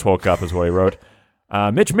 Sorry, I just woke up is what he wrote.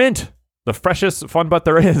 Mitch Mint, the freshest fun butt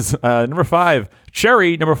there is. Number 5,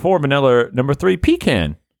 cherry. Number 4, vanilla. Number 3,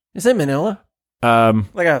 pecan. Is it Manila?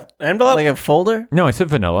 Like a envelope? Like a folder? No, I said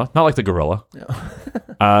vanilla, not like the gorilla.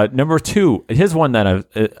 Number 2, here's one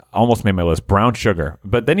that almost made my list: brown sugar.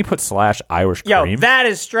 But then he put / Irish Yo, cream. that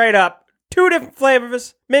is straight up 2 different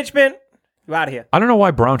flavors. Mitch Mint, you out of here. I don't know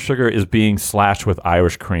why brown sugar is being slashed with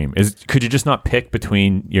Irish cream. Could you just not pick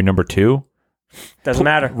between your number 2? Doesn't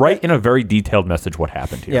matter. Write in a very detailed message what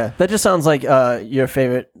happened here. Yeah, that just sounds like your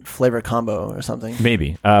favorite flavor combo or something.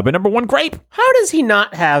 Maybe. But number 1, grape. How does he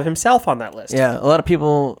not have himself on that list? Yeah, a lot of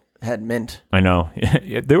people had mint. I know.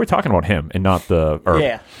 They were talking about him and not the herb.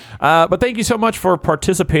 Yeah. But thank you so much for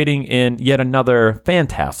participating in yet another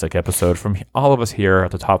fantastic episode from all of us here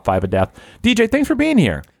at the Top 5 of Death. DJ, thanks for being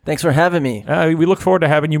here. Thanks for having me. We look forward to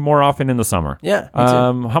having you more often in the summer. Yeah, me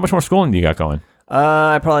too. How much more schooling do you got going?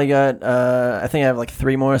 I probably got, I think I have like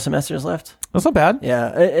 3 more semesters left. That's not bad.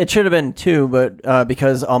 Yeah, it should have been 2, but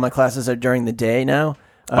because all my classes are during the day now.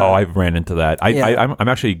 I ran into that. Yeah. I'm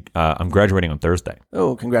actually I'm graduating on Thursday.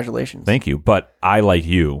 Oh, congratulations. Thank you. But I like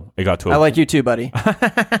you. It got to I like you too, buddy.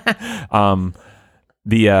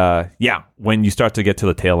 When you start to get to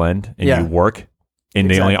the tail end and you work and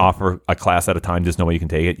they only offer a class at a time, there's no way you can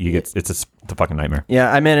take it. It's a fucking nightmare. Yeah,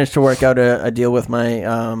 I managed to work out a deal with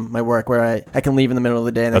my my work where I can leave in the middle of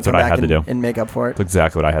the day and then That's come what I back had to do. and make up for it. That's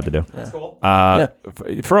exactly what I had to do. That's cool.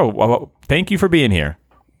 Fro, thank you for being here.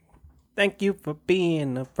 Thank you for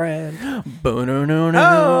being a friend. Bo-no-no-no.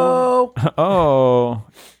 Oh! Oh,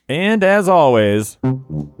 and as always,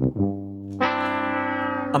 I'm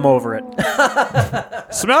over it.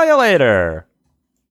 smell you later.